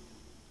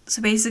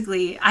 so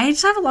basically, I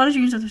just have a lot of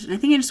dreams about them. I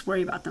think I just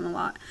worry about them a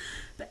lot.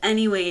 But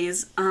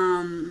anyways,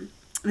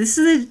 this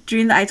is a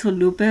dream that I told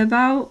Lupe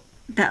about.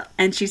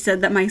 And she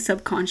said that my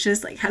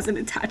subconscious like has an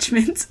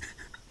attachment.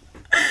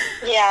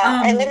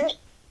 Yeah, I literally...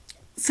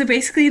 So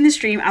basically in this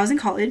dream, I was in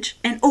college,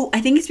 and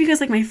I think it's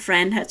because like my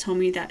friend had told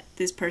me that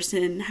this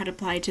person had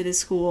applied to this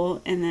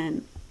school, and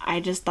then I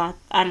just thought,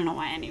 I don't know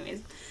why,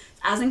 anyways.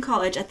 I was in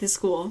college at this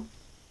school,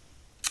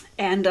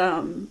 and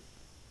oh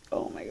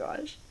my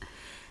gosh.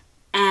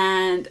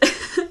 And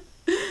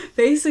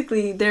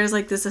basically there's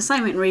like this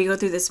assignment where you go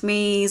through this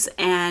maze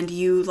and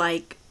you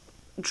like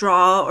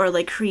draw or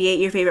like create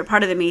your favorite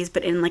part of the maze,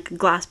 but in like a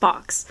glass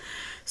box.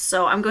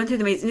 So I'm going through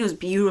the maze, and it was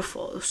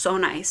beautiful. It was so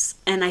nice.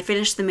 And I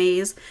finished the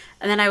maze,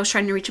 and then I was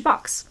trying to reach a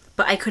box.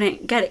 But I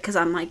couldn't get it, because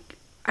I'm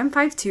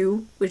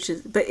 5'2",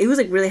 but it was,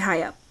 like, really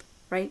high up,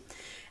 right?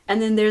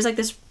 And then there's, like,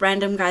 this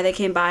random guy that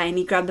came by, and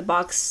he grabbed the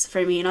box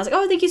for me. And I was like,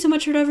 oh, thank you so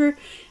much, or whatever.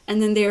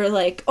 And then they were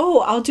like, oh,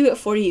 I'll do it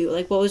for you.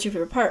 Like, what was your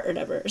favorite part, or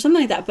whatever. Or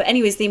something like that. But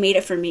anyways, they made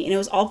it for me, and it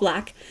was all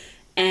black.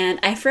 And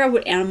I forgot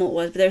what animal it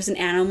was, but there was an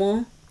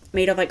animal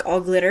made of, like, all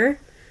glitter.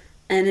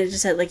 And it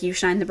just said, like, you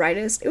shine the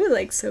brightest. It was,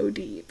 like, so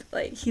deep.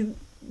 Like,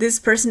 this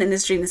person in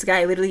this dream, this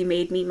guy literally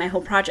made me my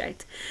whole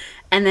project.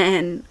 And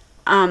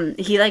then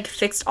he, like,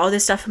 fixed all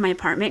this stuff in my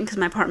apartment because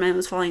my apartment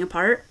was falling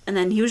apart. And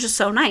then he was just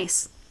so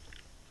nice.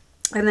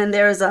 And then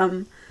there was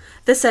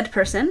the said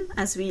person,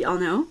 as we all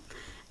know.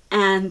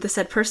 And the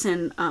said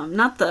person,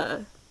 not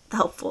the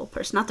helpful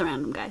person, not the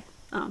random guy,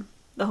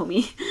 the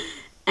homie.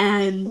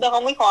 And the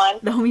homie Juan.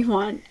 The homie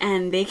Juan.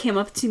 And they came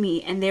up to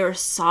me, and they were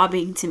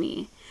sobbing to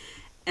me.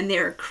 And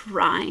they were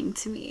crying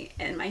to me,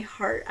 and my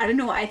heart, I don't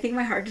know why, I think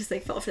my heart just,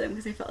 like, felt for them,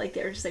 because I felt like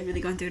they were just, like, really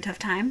going through a tough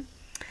time.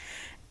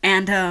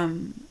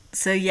 And,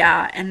 so,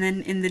 yeah, and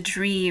then in the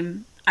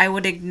dream, I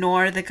would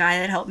ignore the guy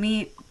that helped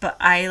me, but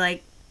I,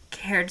 like,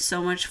 cared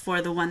so much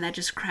for the one that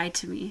just cried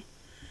to me.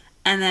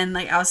 And then,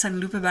 like, I was telling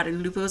Lupe about it,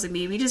 and Lupe was like,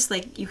 maybe just,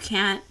 like, you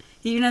can't,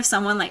 even if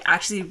someone, like,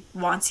 actually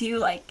wants you,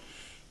 like,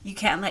 you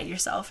can't let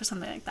yourself, or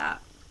something like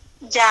that.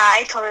 Yeah,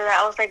 I told her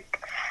that. I was like,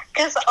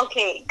 because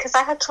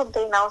I had told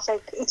Dana, I was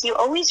like, you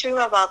always dream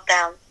about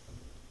them.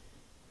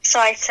 So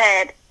I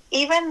said,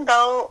 even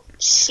though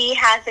she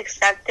has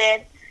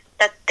accepted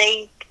that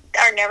they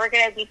are never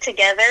going to be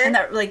together. And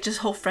that, like, just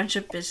whole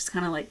friendship is just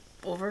kind of, like,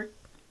 over.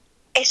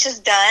 It's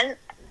just done.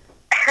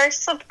 Her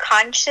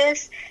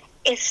subconscious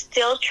is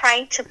still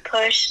trying to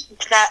push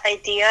that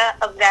idea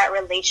of that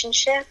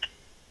relationship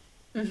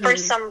for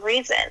some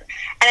reason.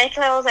 And I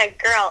thought, I was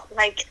like, girl,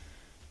 like,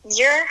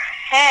 your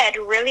head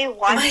really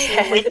wants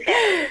you with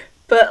him.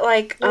 But,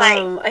 like,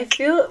 I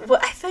feel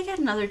like I had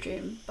another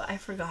dream, but I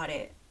forgot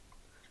it.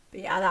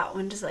 But yeah, that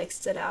one just, like,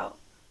 stood out.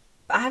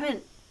 But I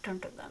haven't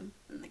dreamt of them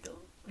in, like,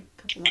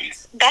 a couple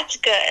months. That's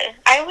good.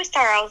 I always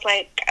thought,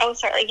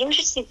 you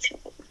just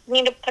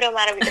need to put them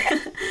out of your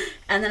head.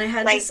 And then I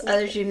had this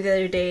other dream the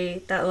other day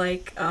that,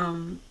 like,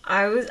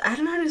 I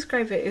don't know how to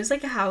describe it. It was,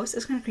 like, a house. It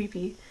was kind of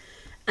creepy.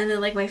 And then,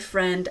 like, my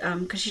friend,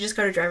 because she just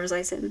got her driver's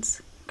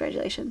license.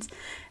 Congratulations.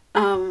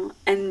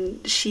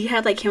 And she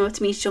had, like, came up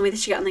to me, she told me that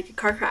she got in, like, a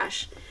car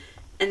crash.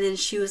 And then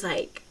she was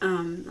like,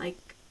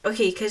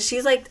 okay, because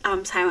she's, like,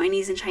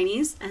 Taiwanese and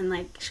Chinese, and,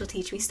 like, she'll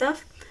teach me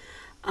stuff.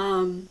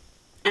 And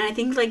I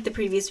think, like, the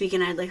previous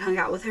weekend I'd, like, hung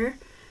out with her.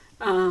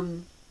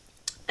 And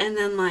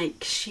then,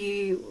 like,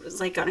 she was,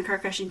 like, got in a car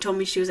crash and told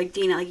me, she was like,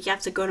 Dina, like, you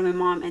have to go to my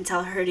mom and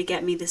tell her to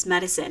get me this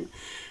medicine.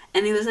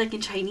 And it was, like,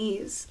 in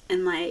Chinese.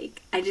 And,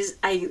 like,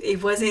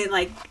 it wasn't,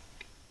 like,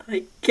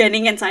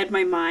 getting inside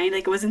my mind.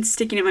 Like, it wasn't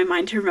sticking in my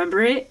mind to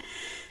remember it.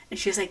 And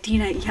she was like,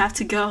 Dina, you have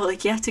to go.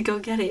 Like, you have to go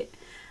get it.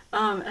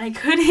 And I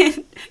couldn't,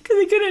 because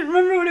I couldn't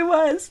remember what it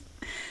was.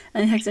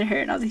 And I texted her,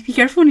 and I was like, be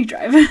careful when you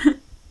drive.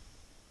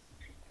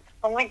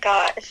 Oh my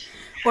gosh.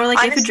 Or, like,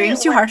 honestly, if a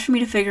dream's too hard for me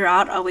to figure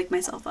out, I'll wake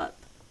myself up.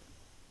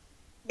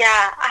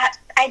 Yeah,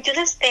 I do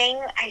this thing.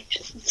 I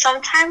just,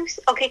 sometimes,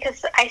 okay,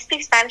 because I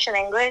speak Spanish and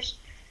English.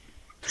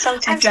 I've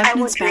Sometimes I dreamt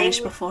in will Spanish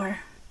dream. before.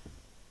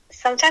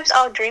 Sometimes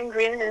I'll dream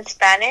dreams in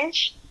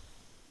Spanish,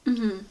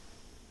 Mm-hmm.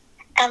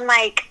 and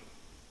like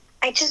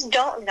I just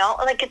don't know.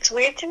 Like it's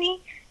weird to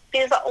me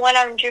because when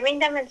I'm dreaming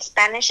them in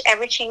Spanish,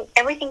 everything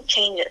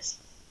changes.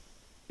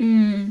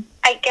 Mm.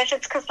 I guess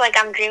it's because like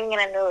I'm dreaming in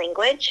a new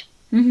language.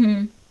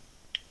 Mm-hmm.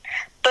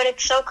 But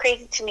it's so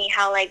crazy to me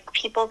how like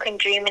people can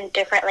dream in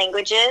different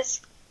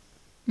languages,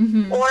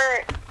 Mm-hmm. or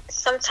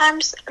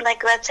sometimes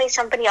like let's say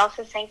somebody else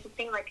is saying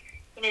something like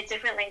in a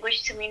different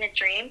language to me in a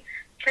dream.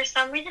 For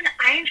some reason,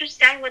 I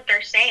understand what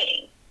they're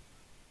saying.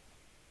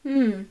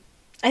 Hmm.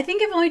 I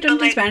think I've only But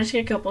dreamt in like, Spanish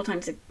a couple of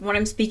times like, when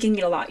I'm speaking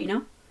it a lot, you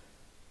know?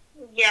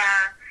 yeah,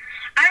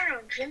 I don't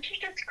know. Dreams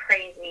are just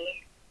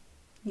crazy.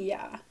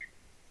 Yeah.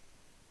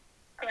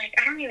 Like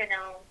I don't even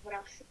know what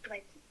else.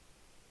 Like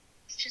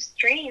it's just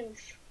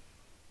dreams.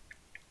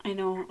 I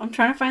know. I'm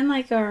trying to find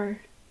like our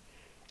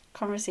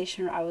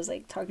conversation where I was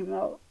like talking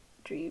about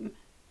dream.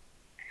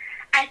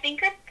 I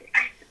think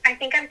I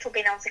think I told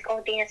Dana, I was like,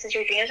 oh, Dana, since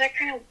your dreams are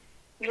kind of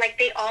like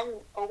they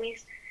all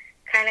always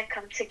kind of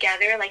come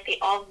together, like they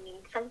all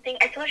mean something.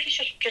 I told her she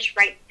should just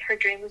write her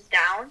dreams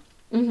down.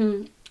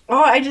 Mm-hmm.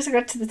 Oh, I just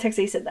got to the text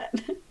that you said that.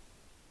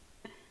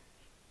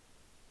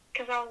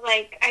 Because I was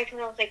like, I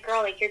told her, I was like,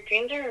 girl, like your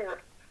dreams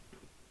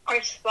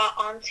are spot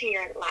on to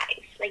your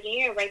life. Like you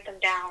need to write them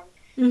down.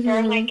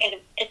 They're like Mm-hmm.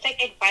 it's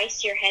like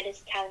advice your head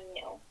is telling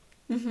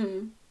you.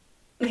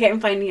 Mm-hmm. Okay, I'm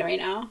finding it right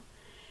now.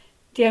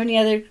 Do you have any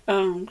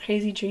other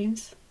crazy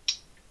dreams?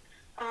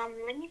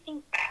 Let me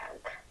think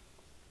back.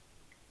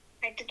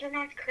 I did the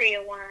North Korea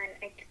one.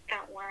 I did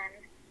that one.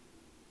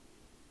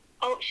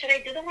 Oh, should I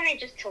do the one I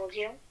just told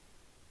you?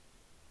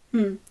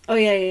 Hmm. Oh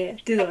yeah.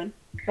 Do the one.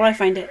 While I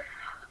find it.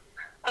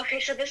 Okay,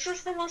 so this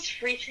was the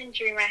most recent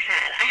dream I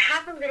had. I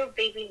have a little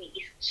baby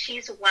niece.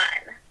 She's 1,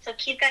 so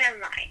keep that in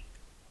mind.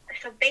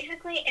 So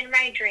basically, in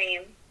my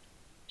dream,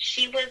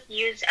 she was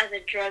used as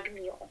a drug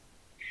mule.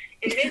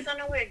 If you guys don't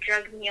know what a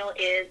drug mule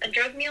is, a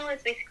drug mule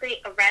is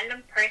basically a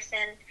random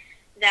person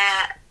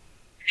that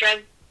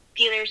drug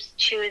dealers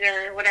choose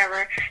or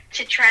whatever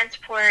to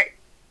transport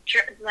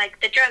like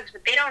the drugs,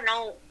 but they don't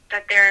know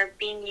that they're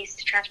being used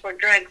to transport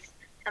drugs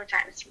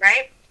sometimes,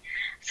 right?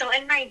 So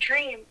in my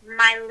dream,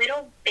 my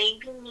little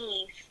baby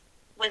niece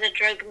was a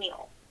drug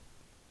mule.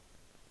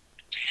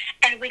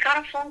 And we got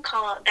a phone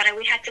call that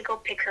we had to go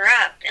pick her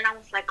up. And I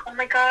was like, oh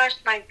my gosh,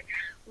 like,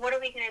 what are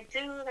we going to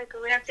do? Like,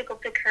 we have to go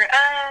pick her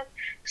up.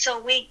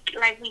 So we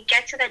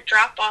get to the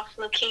drop off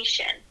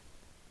location.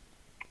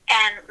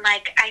 And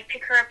like I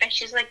pick her up and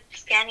she's like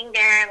standing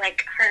there,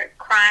 like her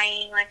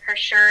crying, like her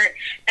shirt,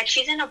 like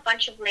she's in a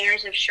bunch of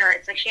layers of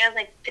shirts, like she has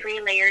like 3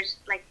 layers,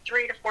 like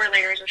 3 to 4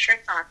 layers of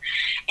shirts on,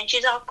 and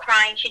she's all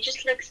crying. She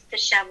just looks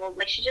disheveled,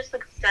 like she just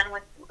looks done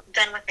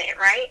with it,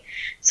 right?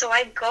 So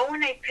I go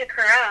and I pick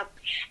her up,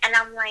 and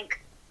I'm like,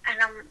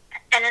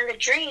 and in the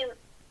dream,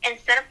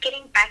 instead of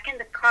getting back in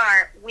the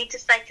car, we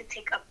decide to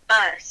take a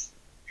bus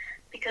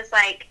because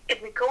like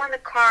if we go in the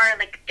car,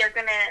 like they're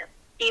gonna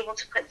be able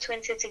to put 2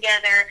 and 2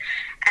 together,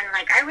 and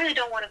like I really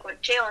don't want to go to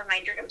jail in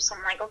my dream, so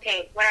I'm like,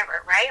 okay,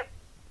 whatever, right?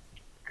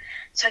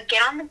 So I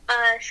get on the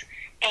bus,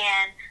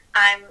 and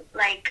I'm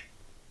like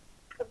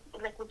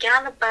we get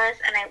on the bus,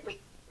 and we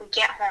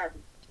get home,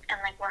 and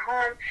like we're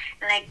home,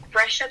 and I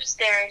rush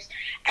upstairs,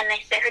 and I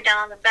sit her down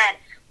on the bed,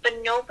 but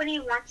nobody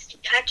wants to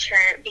touch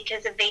her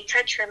because if they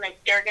touch her, like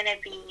they're gonna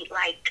be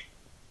like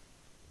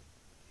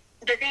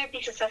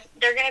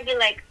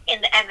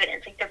in the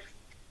evidence, like the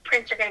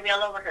prints are gonna be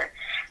all over her.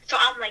 So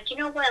I'm like, you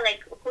know what?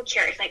 Like, who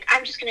cares? Like,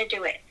 I'm just gonna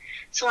do it.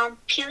 So I'm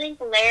peeling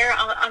layer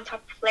on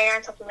top of layer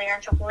on top of layer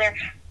on top of layer,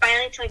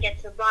 finally until I get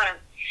to the bottom.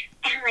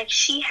 And like,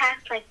 she has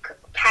like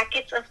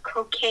packets of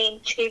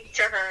cocaine taped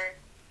to her.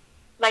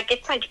 Like,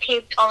 it's like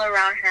taped all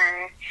around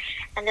her,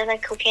 and they're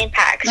like cocaine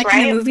packs, Like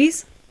right? in the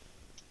movies?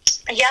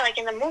 Yeah, like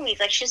in the movies,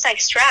 like she's like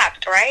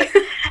strapped, right?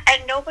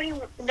 And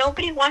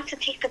nobody wants to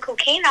take the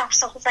cocaine off.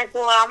 So I was like,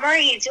 well, I'm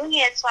already doing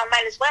it, so I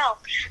might as well.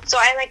 So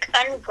I like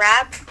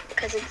unwrap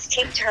because it's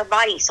taped to her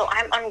body. So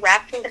I'm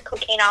unwrapping the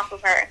cocaine off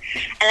of her,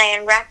 and I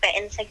unwrap it,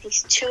 and it's like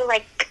these 2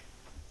 like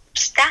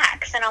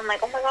stacks, and I'm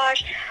like, oh my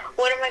gosh,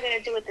 what am I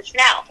gonna do with this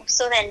now?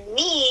 So then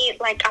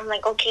I'm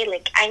like, okay,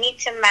 like I need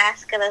to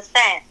mask the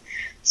scent.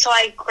 So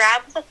I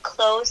grabbed the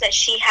clothes that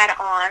she had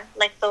on,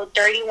 like the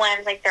dirty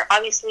ones, like they're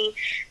obviously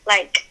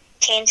like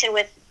tainted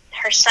with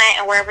her scent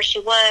and wherever she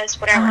was,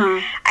 whatever.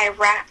 Uh-huh.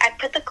 I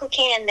put the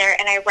cocaine in there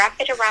and I wrap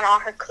it around all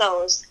her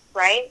clothes,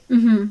 right?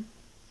 Mm-hmm.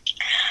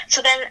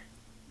 So then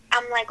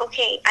I'm like,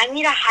 okay, I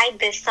need to hide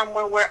this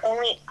somewhere where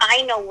only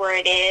I know where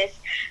it is,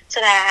 so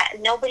that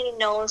nobody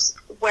knows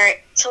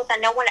so that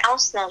no one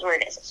else knows where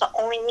it is. So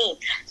only me.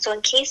 So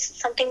in case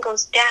something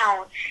goes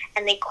down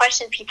and they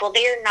question people,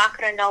 they're not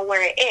going to know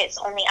where it is.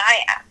 Only I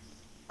am,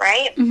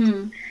 right?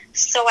 Mm-hmm.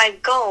 So I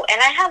go,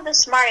 and I have the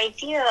smart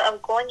idea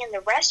of going in the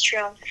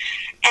restroom.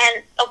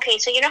 And okay,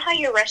 so you know how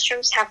your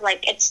restrooms have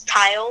it's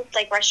tiled,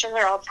 like restrooms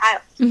are all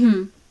tiled.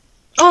 Mm-hmm.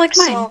 Oh, like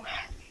mine. So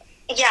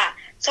yeah.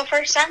 So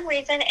for some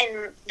reason,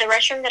 in the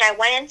restroom that I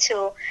went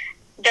into,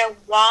 the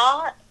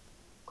wall,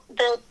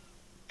 the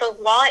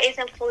wall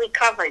isn't fully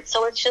covered,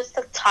 so it's just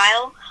a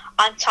tile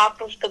on top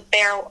of the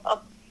bare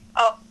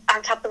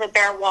on top of the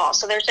bare wall.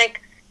 So there's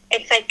like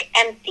it's like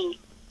empty,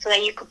 so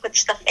that you could put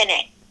stuff in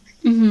it.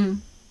 Mm-hmm.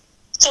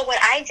 So what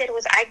I did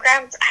was I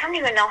grabbed, I don't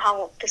even know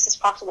how this is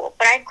possible,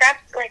 but I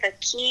grabbed like a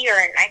key or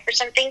a knife or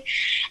something,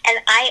 and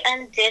I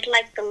undid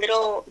like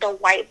the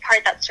white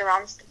part that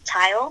surrounds the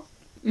tile.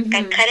 Mm-hmm.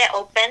 I cut it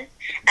open,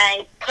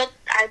 and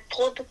I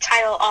pulled the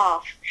tile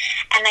off,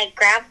 and I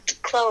grabbed the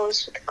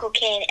clothes with the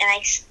cocaine, and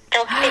I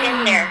stuffed it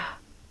in there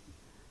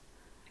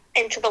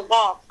into the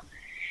wall.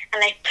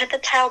 And I put the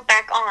tile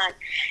back on,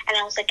 and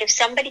I was like, if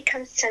somebody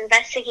comes to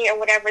investigate or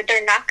whatever,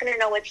 they're not going to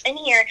know what's in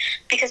here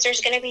because there's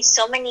going to be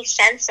so many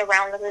scents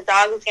around that the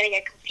dog is going to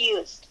get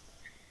confused.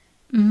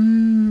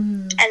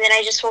 Mm. And then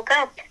I just woke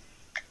up.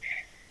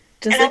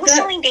 Just and like I was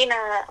telling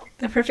Dana...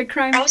 The perfect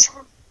crime? I was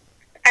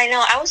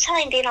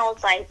telling Dana, I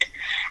was like,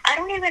 I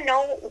don't even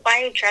know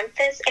why I dreamt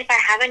this if I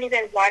haven't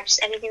even watched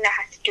anything that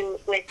has to do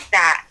with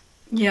that.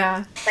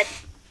 Yeah. Like,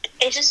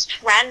 it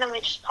just randomly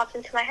just popped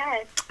into my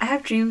head. I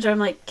have dreams where I'm,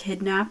 like,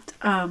 kidnapped,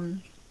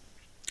 and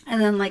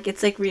then, like,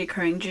 it's, like,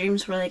 reoccurring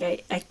dreams where,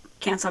 like, I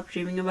can't stop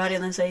dreaming about it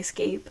unless I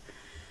escape.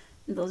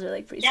 And those are,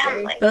 like, pretty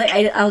scary. Like, but,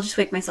 like, I'll just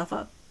wake myself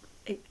up.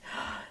 Like,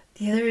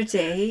 the other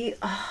day,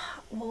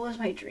 what was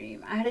my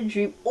dream? I had a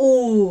dream.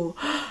 Oh,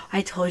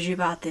 I told you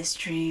about this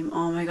dream.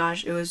 Oh, my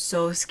gosh, it was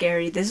so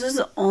scary. This was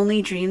the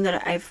only dream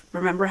that I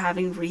remember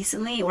having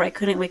recently where I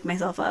couldn't wake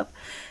myself up.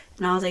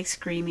 And I was, like,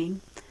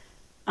 screaming.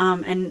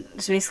 And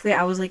so basically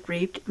I was, like,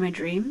 raped in my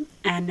dream,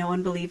 and no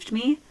one believed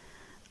me.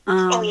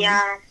 oh,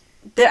 yeah.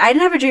 I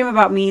didn't have a dream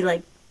about me,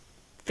 like,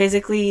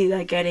 physically,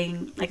 like,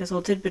 getting, like,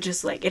 assaulted, but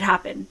just, like, it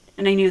happened.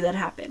 And I knew that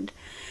happened.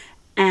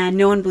 And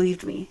no one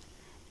believed me.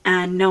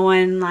 And no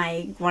one,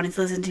 like, wanted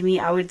to listen to me.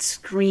 I would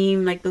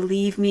scream, like,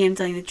 believe me, I'm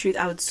telling the truth.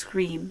 I would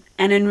scream.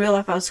 And in real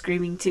life, I was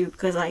screaming, too,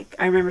 because, like,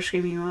 I remember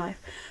screaming in my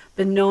life.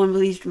 But no one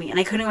believed me. And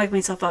I couldn't wake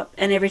myself up.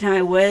 And every time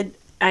I would,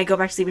 I'd go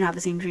back to sleep and have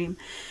the same dream.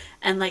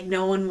 And, like,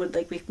 no one would,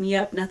 like, wake me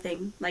up,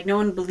 nothing. Like, no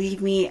one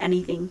believed me,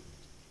 anything.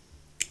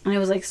 And it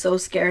was, like, so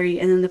scary.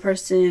 And then the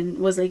person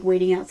was, like,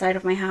 waiting outside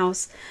of my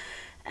house.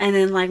 And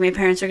then, like, my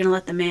parents were going to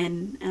let them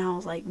in. And I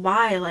was like,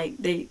 why? Like,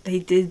 they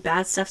did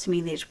bad stuff to me.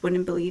 And they just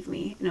wouldn't believe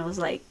me. And it was,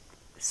 like,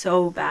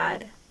 so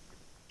bad.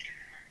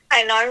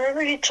 I know. I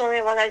remember you told me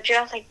about that dream.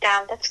 I was like,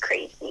 damn, that's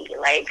crazy.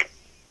 Like,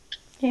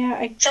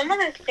 yeah, some of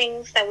the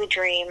things that we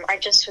dream are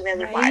just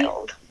really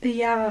wild.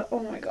 Yeah, oh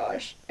my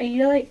gosh. I need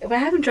to, like, but I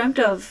haven't dreamt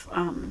of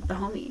the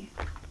homie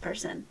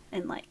person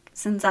in, like,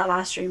 since that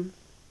last dream.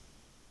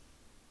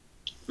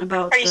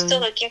 Are you still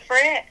looking for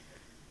it?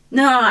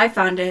 No, I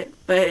found it,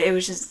 but it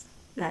was just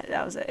that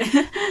was it.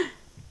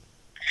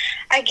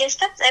 I guess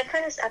that's it for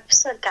this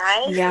episode,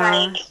 guys.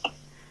 Yeah.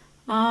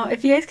 Like,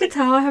 if you guys could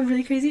tell, I have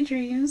really crazy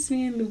dreams,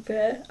 me and Lupe.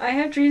 I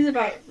have dreams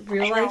about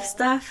real life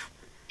stuff.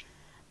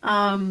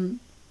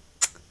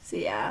 So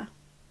yeah,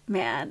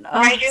 man.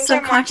 My dreams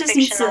are more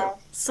fictional.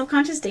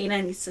 Subconscious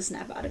Dana needs to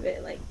snap out of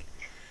it. Like,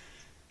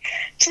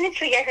 she needs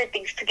to get her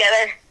things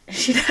together.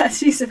 She does.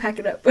 She needs to pack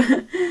it up.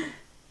 But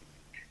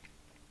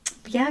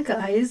yeah,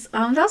 guys.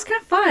 That was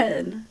kind of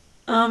fun.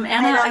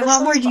 Anna, I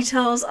want more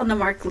details on the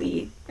Mark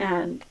Lee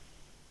and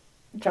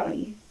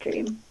Johnny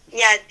dream.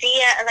 Yeah,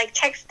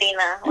 text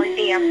Dana or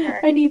DM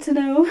her. I need to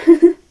know.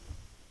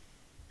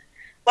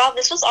 Wow,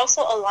 this was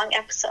also a long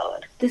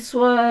episode. This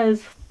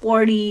was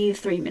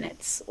 43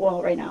 minutes.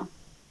 Well, right now.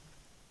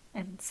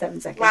 And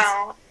 7 seconds.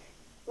 Wow.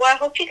 Well, I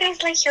hope you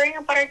guys like hearing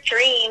about our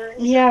dreams.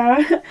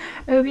 Yeah.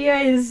 I hope you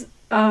guys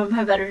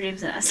have better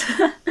dreams than us.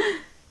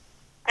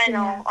 I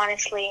know,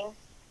 honestly.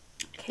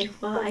 Okay,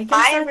 well, I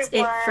guess that's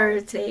it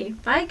for today.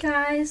 Bye,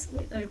 guys.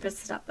 Wait, let me press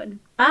the stop button.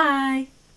 Bye.